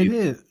it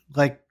is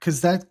like,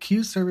 because that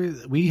queue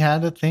server, we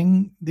had a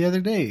thing the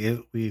other day.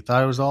 We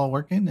thought it was all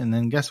working, and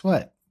then guess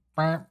what?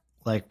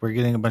 Like, we're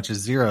getting a bunch of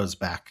zeros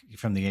back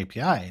from the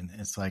API, and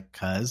it's like,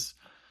 cause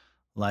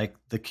like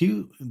the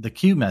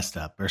queue messed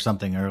up or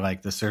something, or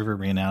like the server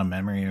ran out of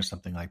memory or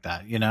something like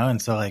that,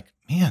 And so like,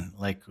 man,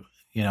 like,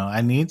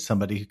 I need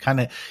somebody who kind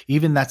of,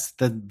 even that's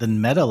the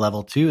meta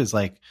level too, is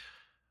like,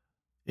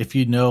 if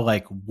you know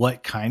like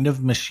what kind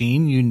of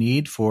machine you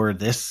need for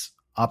this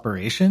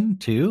operation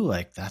too,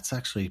 like that's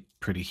actually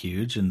pretty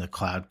huge in the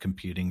cloud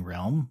computing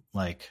realm.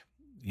 Like,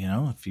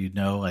 if you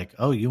know like,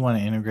 oh, you want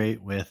to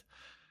integrate with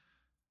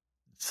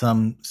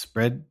some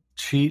spreadsheet,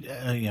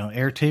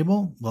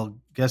 Airtable, well,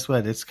 guess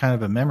what? It's kind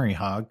of a memory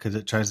hog because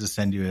it tries to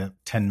send you a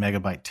 10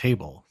 megabyte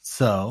table.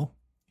 So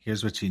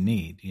here's what you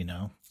need,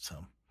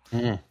 so.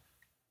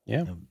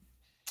 Yeah.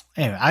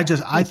 Anyway,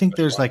 I think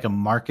there's like a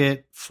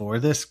market for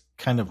this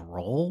kind of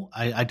role.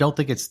 I don't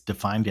think it's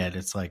defined yet.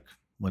 It's like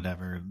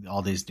whatever,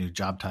 all these new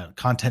job titles,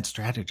 content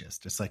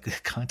strategist. It's like a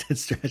content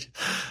strategist.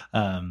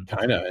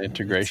 Kind of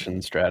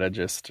integration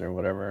strategist or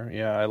whatever.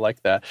 Yeah, I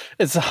like that.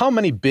 It's how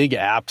many big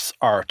apps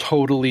are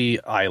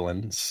totally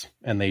islands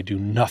and they do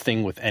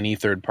nothing with any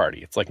third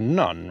party. It's like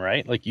none,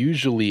 right? Like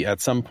usually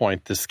at some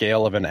point the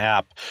scale of an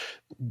app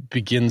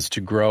begins to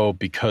grow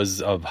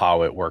because of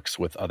how it works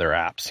with other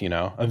apps,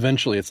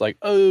 Eventually it's like,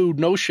 oh,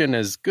 Notion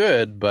is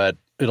good, but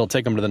it'll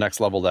take them to the next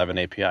level to have an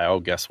API. Oh,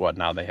 guess what?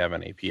 Now they have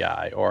an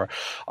API. Or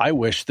I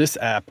wish this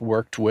app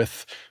worked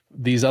with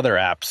these other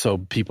apps, so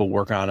people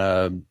work on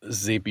a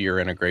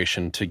Zapier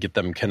integration to get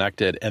them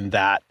connected. And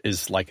that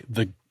is like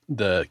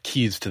the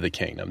keys to the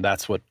kingdom.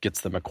 That's what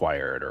gets them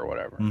acquired or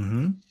whatever.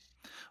 Mm-hmm.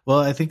 Well,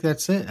 I think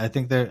that's it. I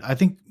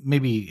think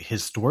maybe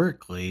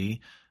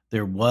historically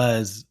there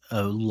was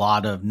a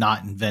lot of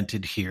not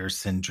invented here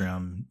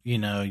syndrome. You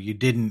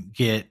didn't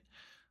get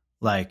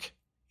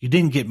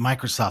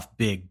Microsoft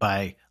big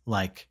by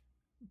like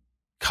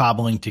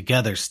cobbling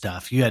together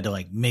stuff. You had to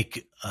like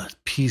make a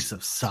piece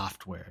of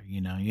software,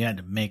 you had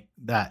to make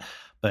that.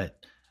 But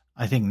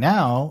I think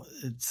now,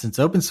 since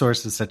open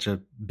source is such a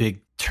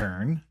big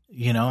turn,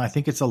 I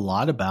think it's a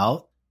lot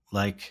about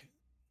like,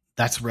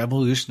 that's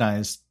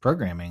revolutionized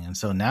programming. And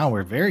so now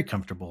we're very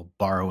comfortable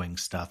borrowing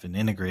stuff and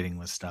integrating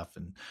with stuff.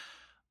 And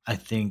I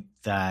think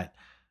that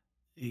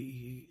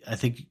I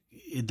think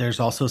there's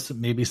also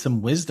maybe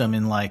some wisdom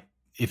in like,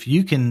 if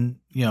you can,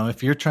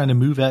 if you're trying to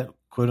move at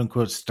quote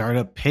unquote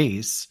startup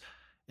pace,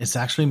 it's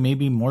actually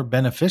maybe more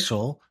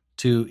beneficial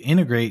to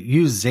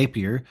use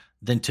Zapier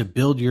than to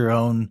build your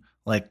own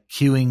like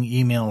queuing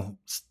email,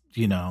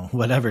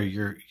 whatever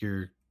your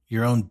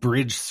own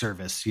bridge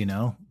service,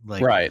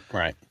 like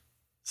right.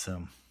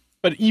 So,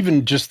 but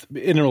even just,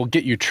 and it'll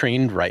get you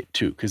trained right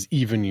too, because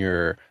even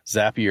your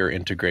Zapier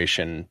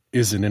integration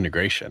is an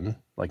integration.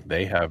 Like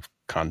they have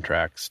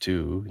contracts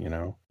too,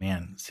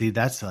 Man, see,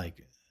 that's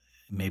like,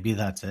 maybe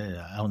that's it.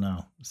 I don't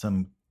know.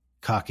 Some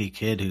cocky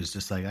kid who's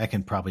just like, I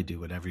can probably do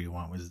whatever you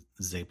want with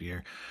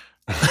Zapier.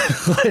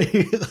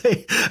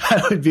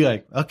 I would be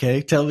like,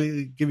 okay, tell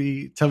me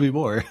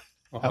more.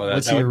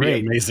 What's your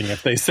rate? Amazing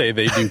if they say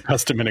they do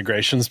custom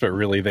integrations, but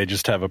really they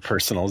just have a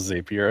personal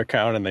Zapier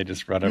account and they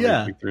just run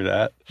everything through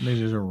that. And they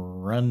just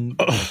run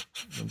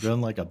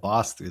like a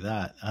boss through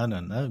that. I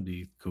don't know. That'd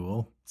be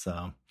cool.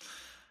 So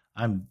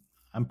I'm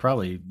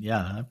probably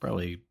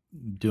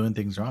doing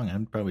things wrong. I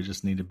probably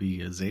just need to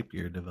be a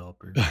Zapier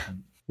developer.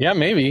 Yeah,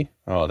 maybe.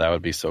 Oh, that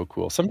would be so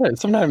cool.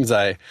 Sometimes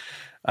I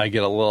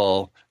get a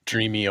little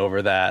dreamy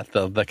over that.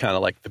 The kind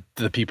of like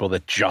the people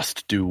that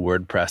just do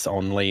WordPress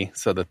only,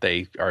 so that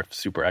they are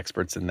super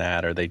experts in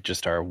that, or they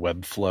just are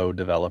Webflow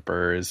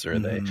developers, or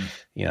they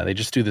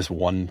just do this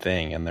one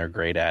thing and they're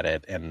great at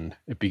it, and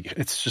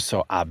it's just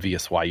so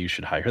obvious why you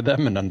should hire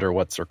them and under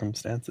what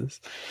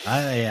circumstances.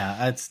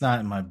 It's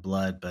not in my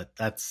blood, but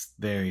that's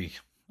very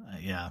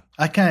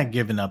I kind of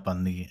given up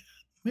on the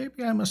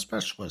maybe I'm a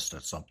specialist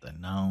at something.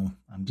 No,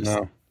 I'm just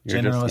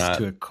generalist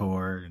to a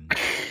core, and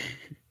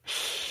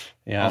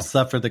I'll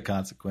suffer the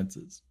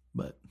consequences,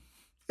 but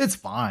it's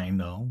fine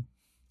though.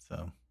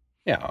 So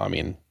I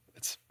mean,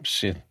 it's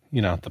the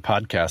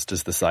podcast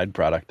is the side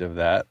product of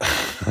that.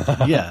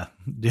 Yeah,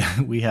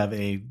 we have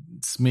a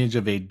smidge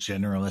of a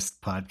generalist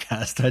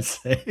podcast, I'd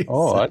say.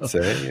 Oh, I'd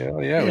say,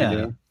 we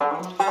do.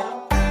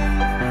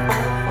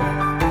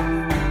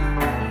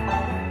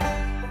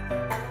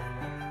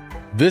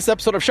 This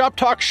episode of Shop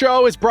Talk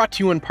Show is brought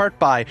to you in part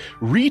by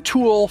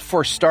Retool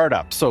for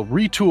Startups. So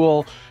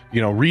Retool,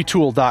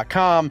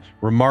 retool.com,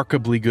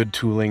 remarkably good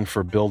tooling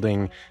for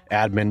building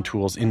admin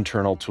tools,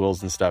 internal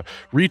tools and stuff.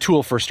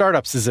 Retool for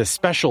Startups is a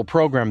special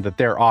program that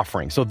they're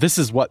offering. So this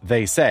is what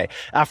they say.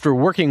 After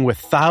working with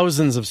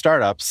thousands of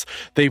startups,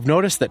 they've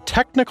noticed that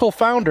technical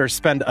founders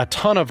spend a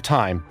ton of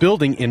time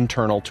building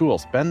internal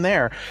tools. Been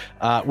there,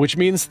 which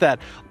means that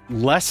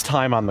less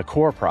time on the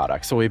core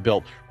product. So we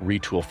built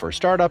Retool for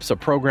Startups, a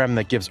program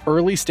that gives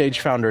early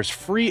stage founders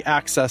free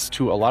access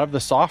to a lot of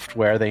the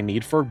software they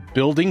need for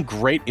building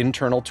great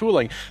internal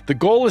tooling. The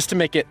goal is to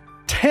make it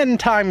 10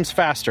 times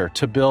faster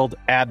to build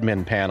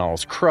admin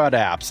panels, CRUD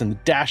apps,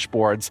 and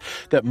dashboards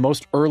that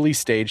most early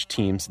stage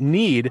teams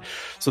need.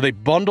 So they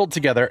bundled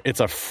together. It's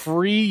a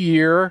free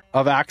year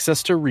of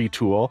access to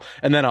Retool,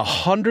 and then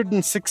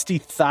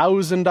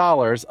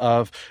 $160,000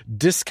 of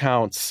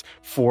discounts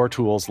for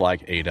tools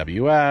like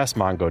AWS,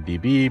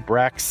 MongoDB,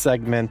 Brex,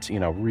 Segment,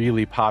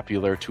 really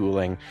popular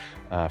tooling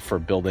for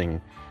building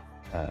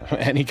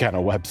any kind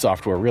of web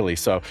software, really.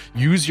 So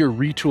use your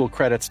Retool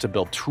credits to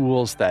build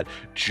tools that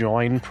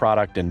join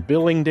product and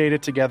billing data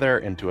together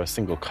into a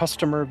single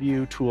customer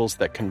view, tools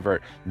that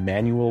convert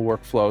manual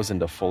workflows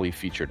into fully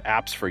featured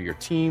apps for your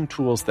team,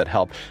 tools that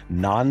help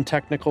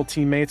non-technical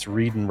teammates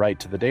read and write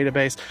to the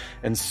database,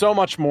 and so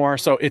much more.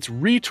 So it's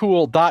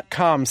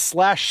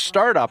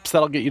retool.com/startups.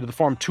 That'll get you to the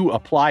form to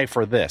apply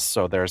for this.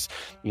 So there's,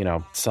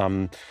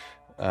 some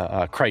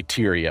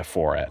criteria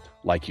for it,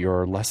 like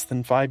you're less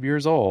than 5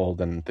 years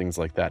old and things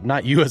like that.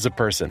 Not you as a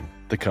person,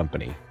 the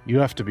company. You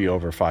have to be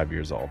over 5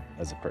 years old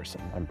as a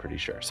person, I'm pretty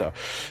sure. So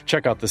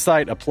check out the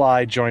site,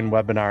 apply, join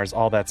webinars,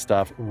 all that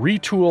stuff.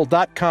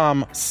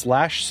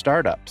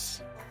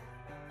 Retool.com/startups.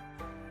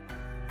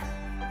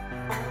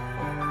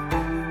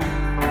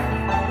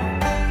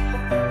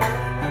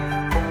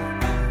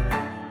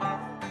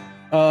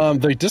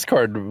 The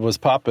Discord was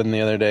popping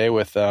the other day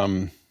with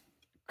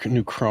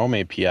new Chrome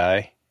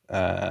API.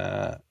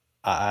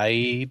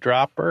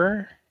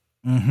 Eyedropper.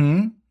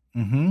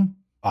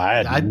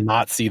 I did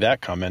not see that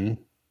coming.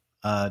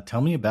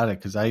 Tell me about it,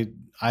 because I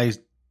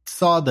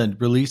saw the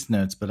release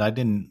notes, but I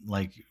didn't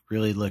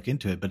really look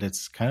into it. But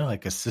it's kind of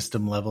like a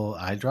system level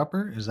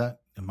eyedropper.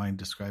 Am I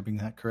describing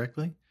that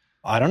correctly?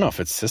 I don't know if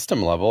it's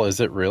system level.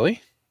 Is it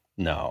really?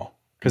 No,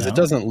 because it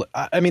doesn't.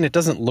 It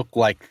doesn't look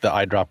like the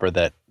eyedropper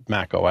that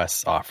Mac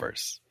OS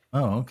offers.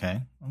 Oh, okay.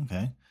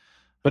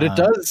 But it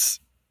does.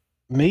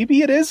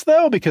 Maybe it is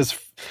though, because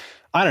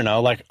I don't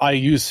know. Like I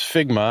use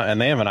Figma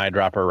and they have an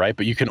eyedropper, right?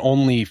 But you can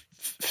only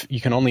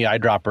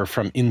eyedropper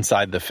from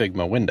inside the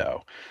Figma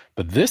window.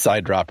 But this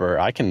eyedropper,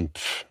 I can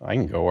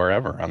go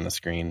wherever on the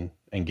screen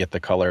and get the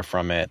color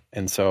from it.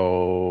 And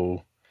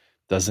so,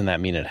 doesn't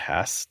that mean it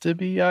has to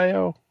be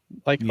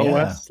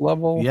OS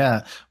level?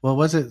 Yeah. Well,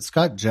 was it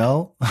Scott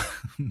Gell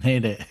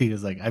made it? He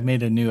was like, I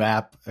made a new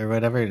app or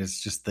whatever. It's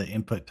just the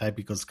input type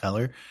equals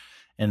color.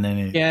 And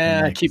then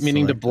I keep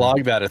meaning to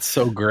blog that. It's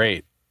so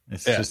great.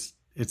 It's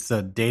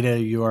a data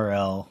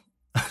URL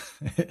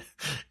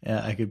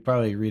Yeah, I could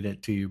probably read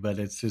it to you, but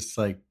it's just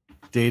like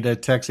data,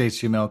 text,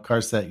 HTML,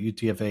 charset,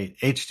 UTF-8,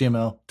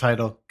 HTML,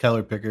 title,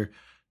 color picker,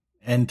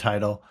 end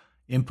title,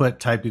 input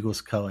type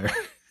equals color.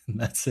 And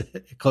that's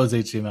it. Close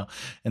HTML.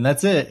 And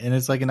that's it. And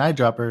it's like an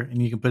eyedropper,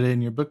 and you can put it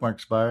in your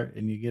bookmarks bar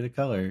and you get a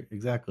color.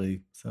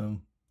 Exactly.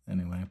 So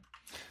anyway.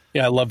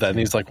 Yeah, I love that. And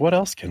he's like, what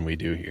else can we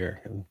do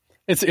here? And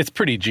it's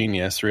pretty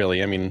genius,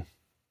 really. I mean,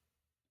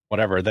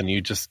 whatever, then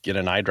you just get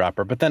an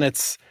eyedropper. But then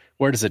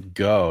where does it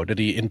go? Did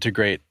he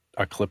integrate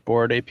a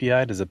clipboard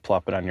API? Does it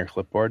plop it on your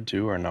clipboard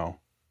too, or no?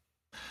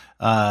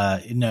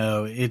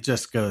 No, it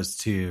just goes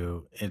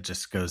to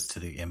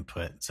the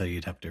input. So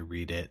you'd have to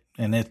read it,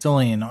 and it's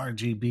only in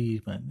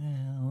RGB, but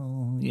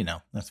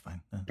that's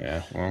fine.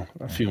 Yeah. Well,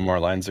 a few more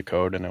lines of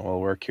code and it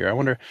will work here. I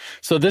wonder.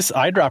 So this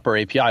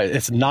eyedropper API,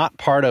 it's not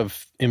part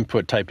of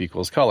input type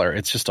equals color.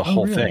 It's just a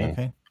whole really? thing.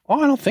 Okay.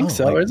 Oh, I don't think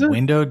so. Like is it?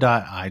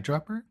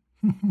 Window.eyedropper?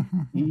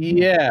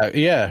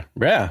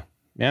 Yeah.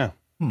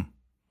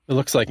 It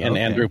looks like, and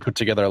Okay. Andrew put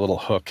together a little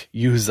hook,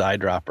 use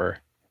eyedropper.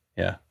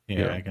 Yeah.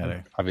 Yeah, I got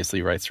it.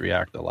 Obviously writes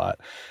React a lot.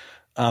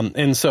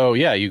 And so,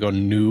 yeah, you go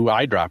new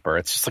eyedropper.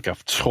 It's just like a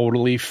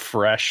totally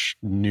fresh,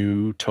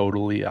 new,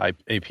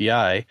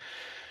 API.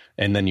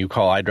 And then you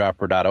call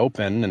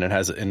eyedropper.open, and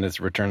it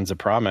returns a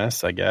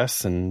promise, I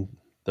guess. And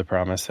the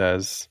promise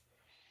has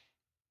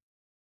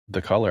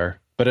the color,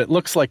 but it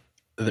looks like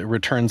it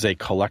returns a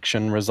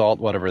collection result,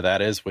 whatever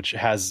that is, which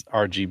has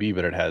RGB,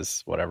 but it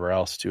has whatever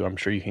else too. I'm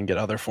sure you can get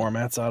other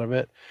formats out of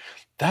it.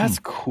 That's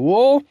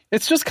cool.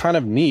 It's just kind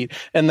of neat.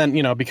 And then,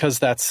 because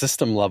that's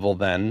system level,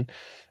 then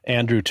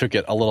Andrew took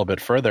it a little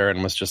bit further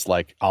and was just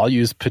like, I'll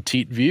use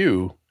Petite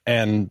View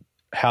and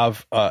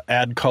have a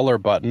add color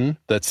button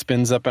that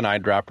spins up an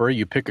eyedropper.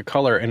 You pick a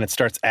color and it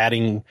starts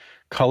adding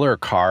color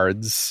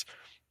cards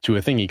to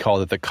a thing. He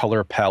called it the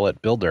color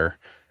palette builder.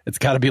 It's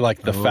got to be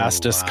like the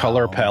fastest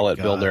color palette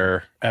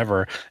builder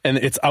ever. And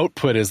its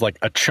output is like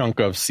a chunk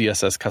of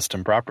CSS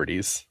custom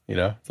properties.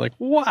 It's like,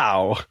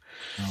 wow.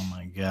 Oh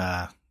my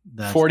God.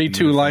 That's 42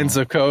 beautiful. lines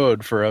of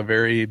code for a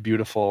very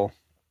beautiful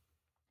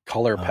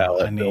color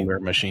palette builder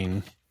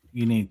machine.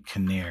 You need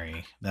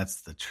Canary.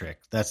 That's the trick.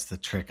 That's the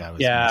trick I was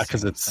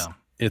because it's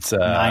a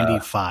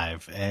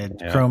 95.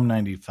 Chrome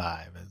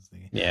 95 is the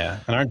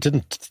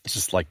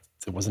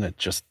wasn't it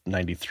just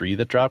 93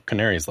 that dropped?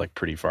 Canary is like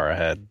pretty far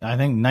ahead. I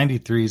think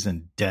 93 is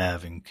in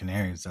dev and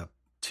Canary's up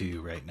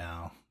 2 right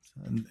now.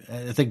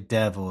 I think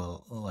dev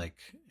will like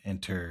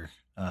enter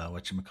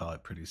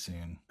whatchamacallit pretty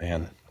soon.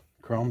 Man,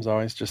 Chrome's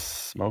always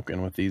just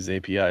smoking with these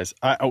APIs.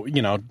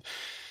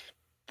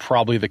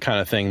 Probably the kind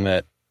of thing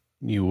that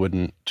you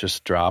wouldn't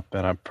just drop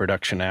in a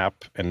production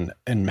app and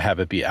have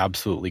it be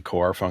absolutely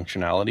core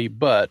functionality,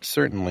 but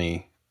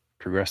certainly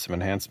progressive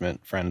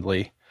enhancement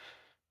friendly.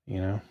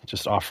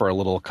 Just offer a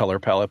little color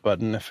palette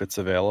button if it's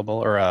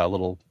available, or a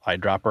little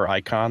eyedropper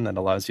icon that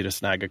allows you to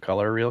snag a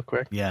color real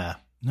quick. Yeah.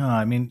 No,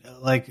 I mean,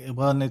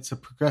 and it's a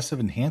progressive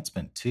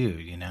enhancement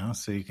too,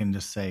 so you can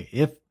just say,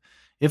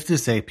 if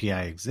this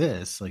API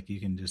exists, like you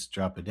can just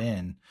drop it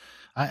in.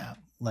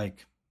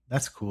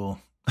 That's cool.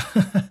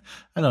 I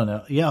don't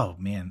know. Yeah, oh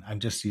man,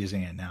 I'm just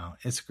using it now.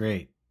 It's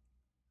great.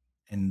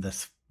 And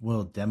this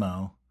little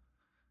demo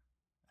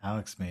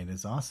Alex made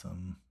is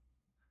awesome.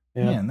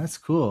 Yeah. Man, that's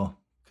cool.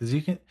 Because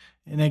you can,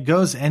 and it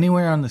goes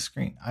anywhere on the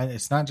screen.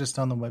 It's not just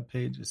on the web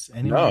page. It's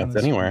anywhere. No, it's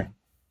anywhere. Screen.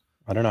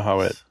 I don't know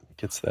how it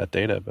gets that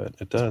data, but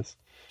it does.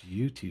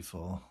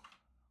 Beautiful.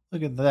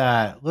 Look at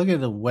that. Look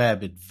at the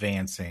web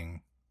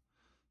advancing.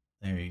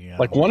 There you go.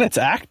 Like when it's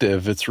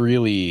active, it's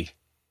really,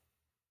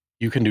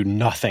 you can do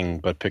nothing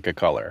but pick a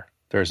color.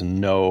 There's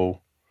no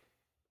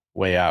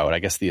way out. I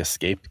guess the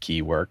escape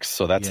key works.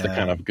 So that's the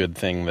kind of good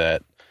thing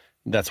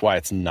that's why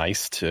it's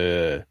nice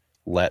to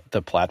let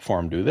the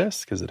platform do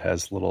this, because it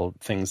has little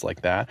things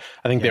like that.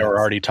 I think they were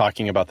already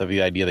talking about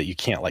the idea that you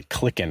can't like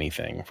click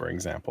anything, for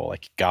example,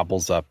 like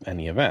gobbles up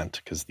any event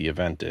because the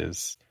event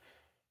is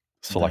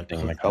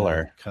selecting the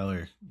color.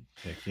 Color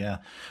pick, yeah.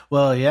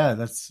 Well, yeah,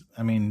 that's,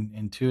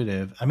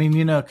 intuitive.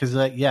 Because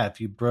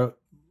if you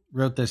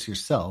wrote this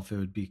yourself, it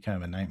would be kind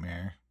of a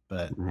nightmare.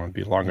 But it would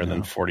be longer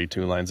than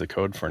 42 lines of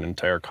code for an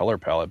entire color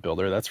palette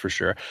builder, that's for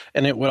sure.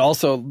 And it would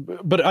also,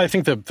 but I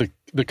think the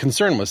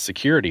concern was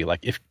security.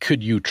 Like,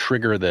 could you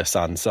trigger this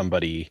on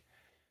somebody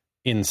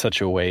in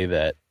such a way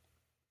that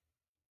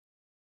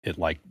it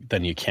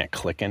then you can't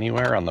click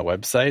anywhere on the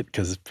website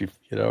because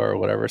or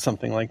whatever,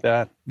 something like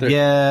that.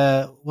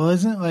 Yeah, well,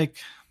 isn't it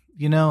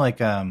you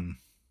kind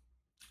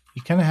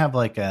of have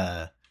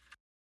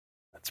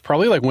it's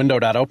probably like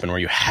window.open where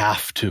you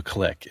have to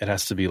click. It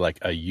has to be like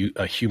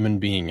a human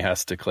being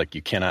has to click.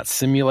 You cannot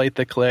simulate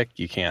the click.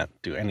 You can't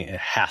do any. It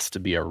has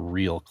to be a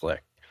real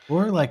click.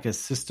 Or like a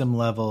system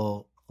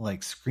level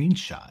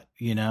screenshot.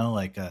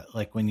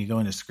 Like when you go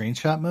into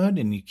screenshot mode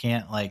and you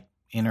can't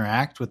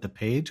interact with the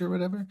page or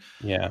whatever.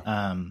 Yeah.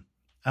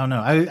 I don't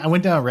know. I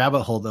went down a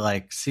rabbit hole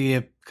to see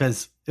it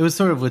because it was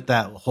sort of with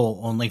that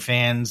whole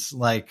OnlyFans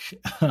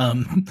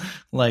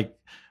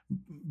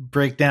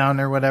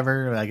breakdown or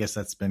whatever. I guess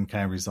that's been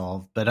kind of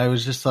resolved, but I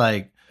was just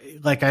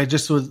like I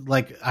just was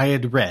like, I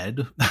had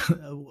read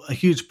a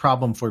huge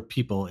problem for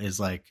people is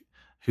like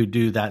who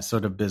do that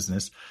sort of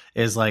business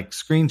is like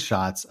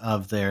screenshots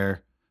of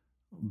their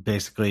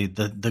basically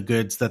the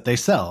goods that they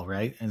sell,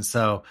 right? And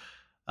so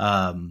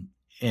and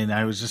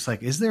I was just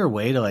like, is there a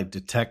way to like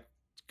detect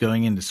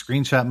going into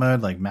screenshot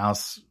mode, like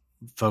mouse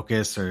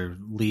focus or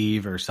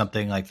leave or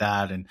something like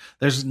that? And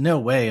there's no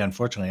way,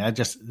 unfortunately.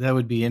 That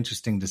would be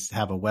interesting to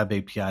have a web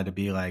API to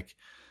be like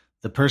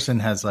the person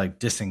has like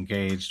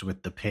disengaged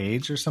with the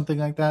page or something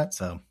like that.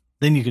 So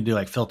then you could do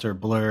like filter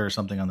blur or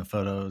something on the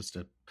photos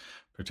to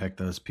protect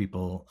those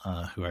people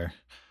who are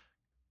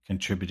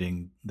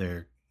contributing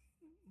their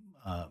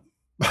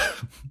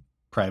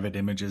private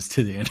images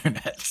to the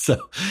internet.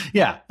 So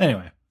yeah,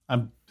 anyway,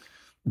 I'm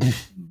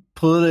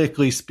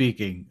politically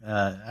speaking,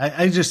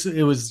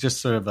 it was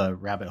just sort of a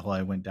rabbit hole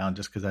I went down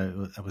just because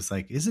I was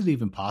like, is it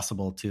even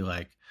possible to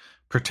like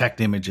protect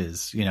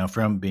images,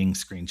 from being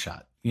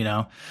screenshot,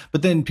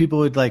 but then people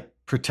would like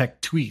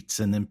protect tweets,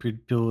 and then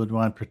people would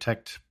want to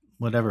protect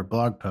whatever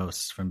blog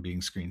posts from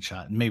being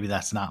screenshot. And maybe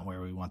that's not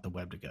where we want the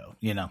web to go,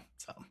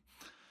 so.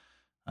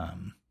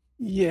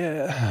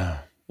 Yeah.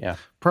 Yeah.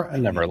 I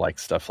never liked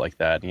stuff like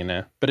that,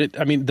 but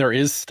there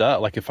is stuff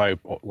like if I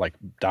like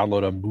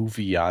download a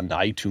movie on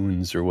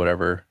iTunes or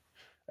whatever,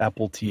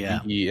 Apple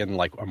TV, and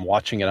like I'm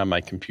watching it on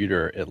my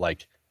computer, it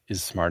like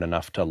is smart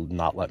enough to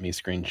not let me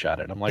screenshot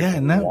it. I'm like,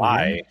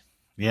 why? Weird?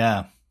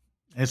 Yeah.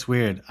 It's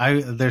weird.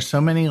 There's so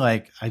many,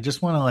 like, I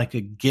just want to like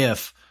a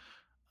GIF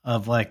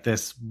of like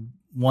this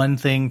one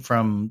thing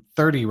from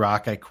 30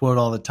 Rock I quote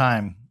all the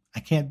time. I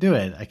can't do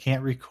it. I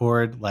can't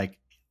record like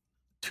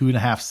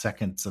 2.5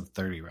 seconds of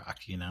 30 Rock,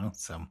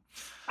 so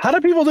how do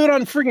people do it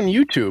on freaking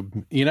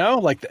YouTube?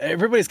 Like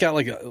everybody's got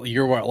like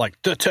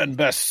the 10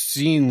 best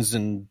scenes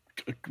and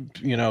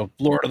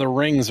Lord of the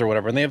Rings or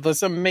whatever, and they have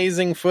this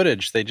amazing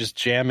footage they just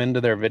jam into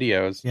their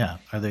videos. Yeah,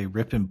 are they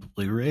ripping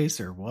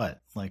Blu-rays or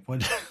what? Like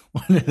what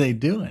are they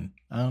doing?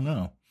 I don't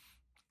know.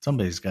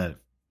 Somebody's got it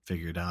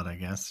figured out, I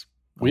guess.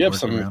 We have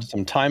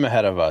some time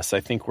ahead of us.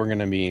 I think we're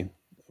gonna be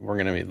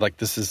like,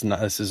 this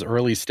is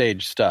early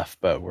stage stuff,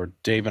 but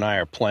Dave and I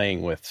are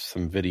playing with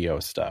some video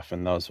stuff,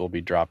 and those will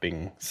be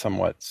dropping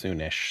somewhat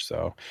soonish.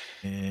 So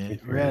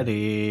get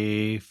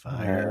ready,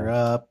 fire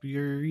up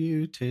your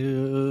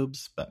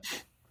YouTubes, but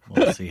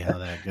we'll see how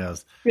that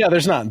goes. Yeah,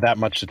 there's not that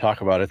much to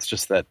talk about. It's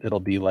just that it'll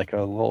be like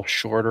a little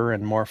shorter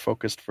and more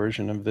focused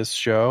version of this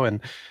show,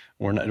 and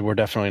we're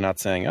definitely not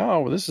saying,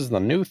 oh, this is the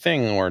new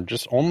thing. We're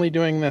just only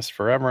doing this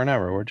forever and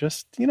ever. We're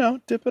just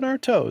dipping our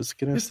toes,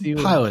 gonna see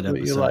what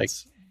you like.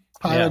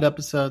 Pilot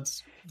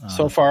episodes.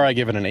 So far, I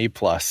give it an A+.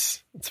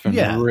 It's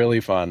been really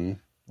fun.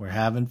 We're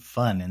having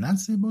fun, and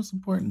that's the most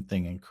important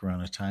thing in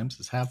Corona times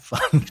is have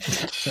fun.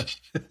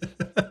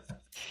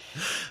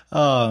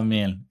 Oh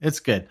man, it's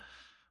good.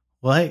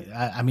 Well, hey,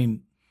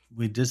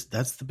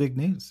 that's the big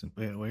news.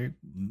 We're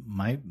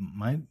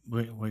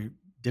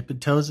dipping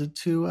toes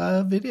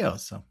into video,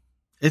 so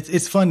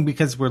it's fun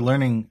because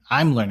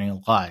I'm learning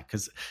a lot,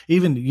 because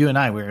even you and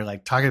I, we were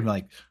like talking about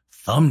like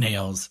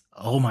thumbnails.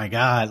 Oh my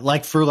God.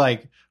 Like for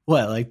like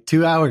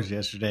 2 hours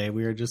yesterday,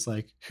 we were just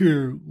like,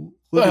 here,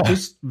 look at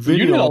this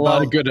video. You did a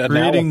lot of good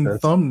creating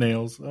analysis.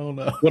 Thumbnails. Oh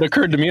no. What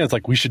occurred to me is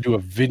like, we should do a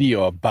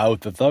video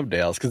about the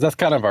thumbnails, because that's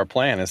kind of our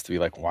plan, is to be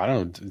like,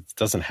 it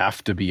doesn't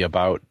have to be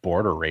about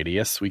border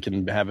radius. We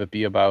can have it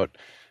be about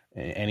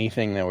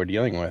anything that we're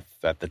dealing with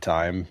at the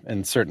time,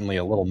 and certainly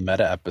a little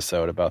meta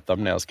episode about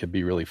thumbnails could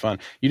be really fun.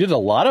 You did a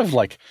lot of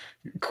like,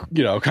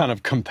 kind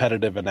of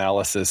competitive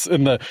analysis,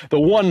 and the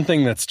one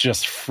thing that's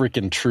just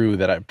freaking true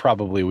that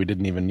we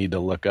didn't even need to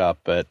look up,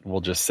 but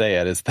we'll just say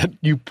it, is that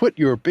you put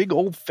your big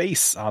old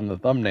face on the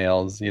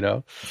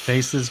thumbnails.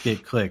 Faces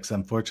get clicks,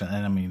 unfortunately.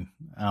 And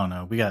I don't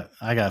know,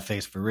 I got a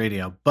face for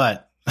radio,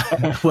 but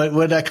what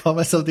did I call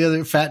myself the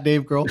other? Fat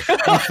Dave Grohl.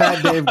 I'm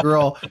Fat Dave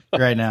Grohl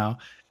right now.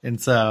 And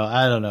so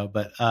I don't know,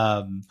 but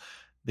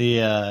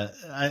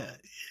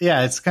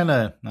it's kind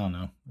of, I don't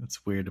know,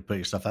 it's weird to put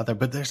yourself out there,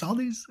 but there's all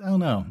these, I don't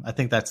know. I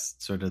think that's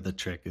sort of the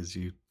trick, is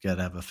you got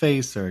to have a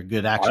face or a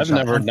good action shot.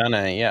 I've never done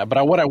it, yeah.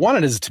 But what I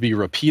wanted is to be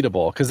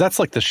repeatable, because that's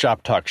like the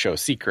Shop Talk Show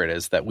secret,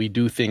 is that we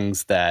do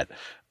things that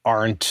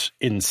aren't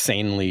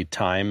insanely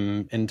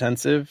time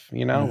intensive,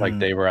 like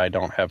Dave or I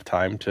don't have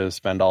time to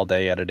spend all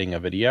day editing a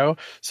video.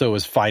 So it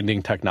was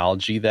finding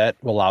technology that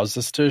allows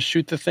us to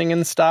shoot the thing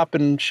and stop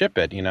and ship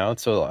it,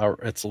 so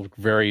it's a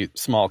very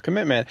small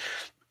commitment.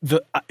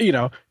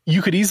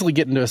 You could easily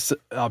get into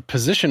a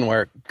position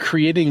where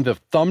creating the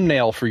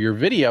thumbnail for your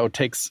video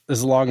takes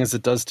as long as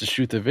it does to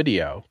shoot the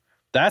video.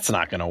 That's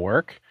not going to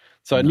work.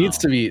 So it needs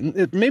to be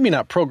maybe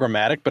not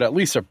programmatic, but at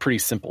least a pretty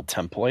simple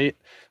template.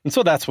 And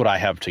so that's what I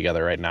have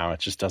together right now. It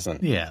just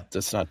doesn't,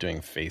 it's not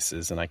doing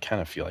faces. And I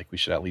kind of feel like we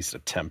should at least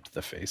attempt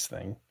the face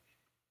thing.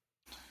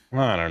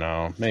 I don't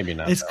know. Maybe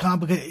not. It's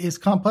complicated. It's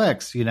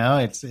complex.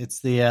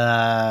 It's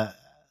the,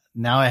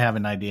 now I have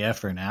an idea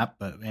for an app,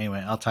 but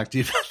anyway, I'll talk to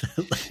you about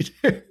that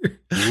later.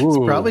 It's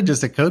probably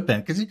just a CodePen,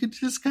 because you could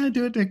just kind of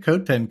do it in a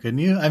CodePen, couldn't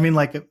you?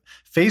 Like a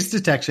face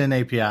detection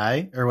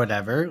API or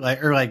whatever,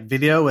 or like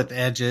video with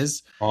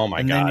edges. Oh my God.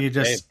 And then you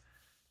just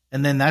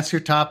and then that's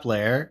your top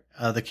layer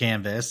of the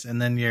canvas,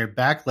 and then your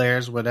back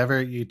layers,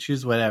 whatever you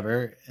choose,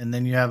 whatever, and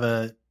then you have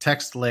a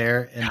text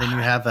layer, and then you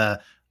have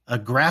a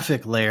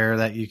graphic layer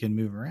that you can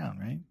move around,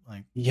 right?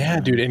 Like,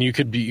 yeah, dude. And you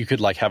could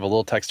like have a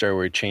little text area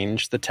where you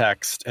change the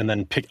text and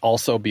then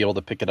also be able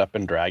to pick it up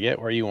and drag it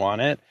where you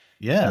want it.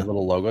 Yeah.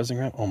 Little logos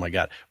and oh my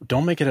God.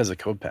 Don't make it as a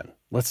CodePen.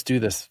 Let's do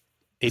this.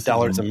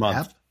 $8 a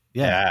month. App?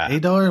 Yeah.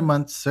 $8 a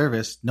month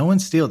service. No one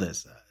steal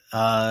this.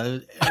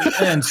 And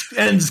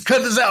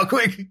cut this out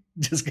quick.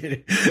 Just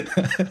kidding.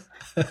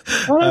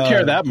 I don't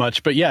care that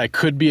much, but yeah, it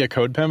could be a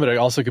CodePen, but it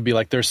also could be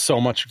like there's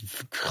so much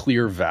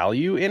clear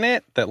value in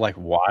it that like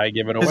why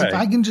give it away? If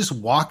I can just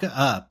walk up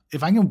to a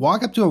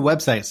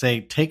website,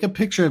 say take a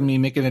picture of me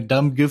making a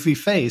dumb goofy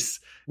face,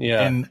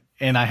 and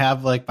I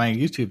have like my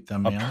YouTube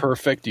thumbnail, a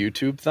perfect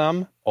YouTube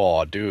thumb.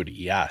 Oh, dude,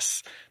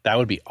 yes, that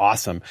would be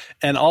awesome.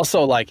 And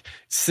also like,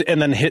 and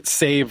then hit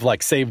save,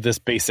 like save this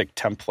basic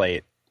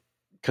template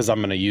because I'm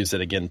going to use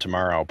it again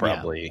tomorrow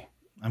probably. Yeah.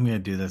 I'm going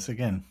to do this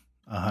again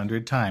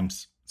 100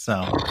 times.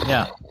 So,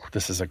 yeah.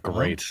 This is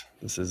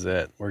this is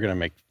it. We're going to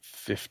make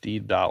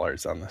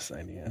 $50 on this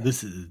idea.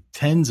 This is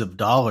tens of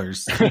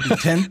dollars.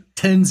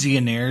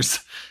 Tenzillionaires.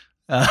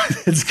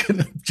 It's going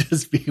to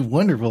just be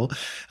wonderful.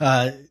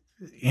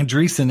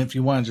 Andreessen, if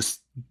you want to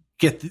just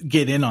get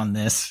in on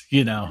this,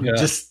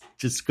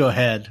 just go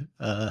ahead.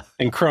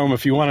 And Chrome,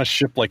 if you want to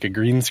ship like a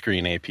green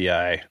screen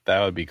API,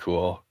 that would be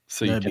cool.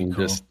 So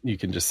you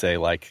can just say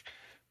like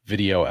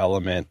video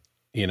element,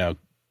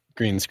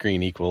 green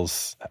screen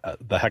equals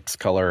the hex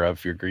color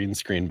of your green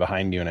screen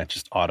behind you, and it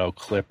just auto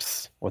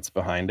clips what's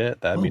behind it.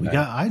 That'd be nice.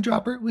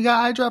 We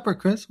got eyedropper,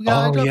 Chris. We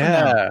got eyedropper.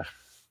 Yeah. Now.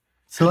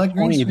 Select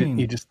green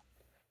screen.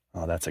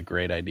 That's a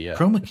great idea.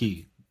 Chroma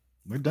key.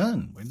 We're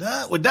done.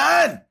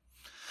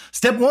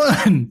 Step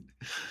 1.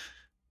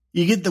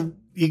 You get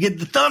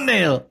the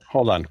thumbnail.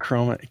 Hold on,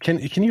 Chroma.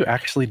 Can you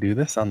actually do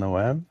this on the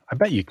web? I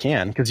bet you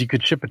can, because you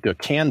could ship it to a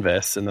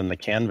canvas, and then the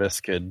canvas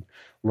could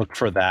look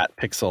for that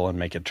pixel and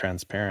make it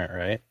transparent,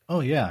 right? Oh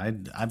yeah,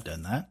 I've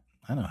done that.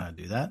 I know how to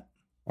do that.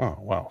 Oh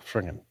wow,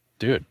 friggin'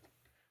 dude.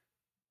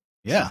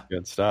 Yeah,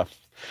 good stuff.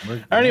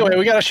 Anyway,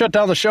 we got to shut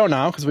down the show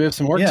now because we have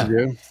some work to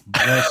do. We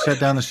got to shut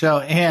down the show,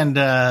 and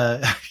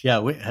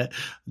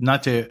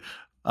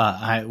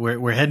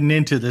we're heading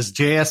into this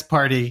JS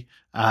party,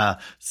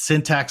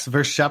 Syntax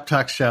versus Shop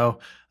Talk show.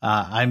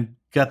 I'm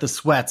got the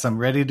sweats. I'm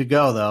ready to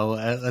go though.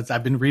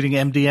 I've been reading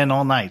MDN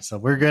all night, so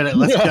we're good.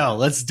 Let's go.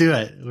 Let's do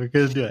it. We're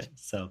gonna do it.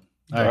 So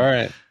all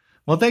right.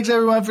 Well, thanks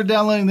everyone for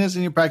downloading this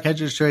in your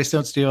podcatcher's choice.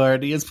 Don't steal our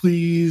ideas,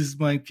 please.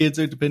 My kids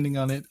are depending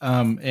on it.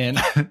 And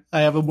I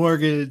have a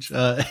mortgage.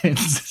 And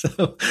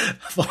so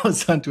follow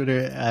us on Twitter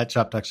at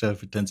Shop Talk Show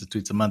for tens of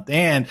tweets a month.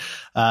 And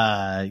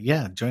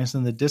join us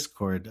in the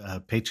Discord,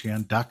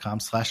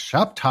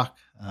 patreon.com/Shop Talk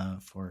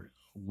for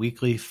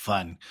weekly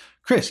fun.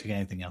 Chris, you got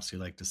anything else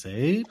you'd like to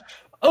say?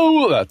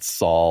 Oh,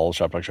 that's all.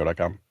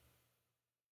 ShopTalkShow.com.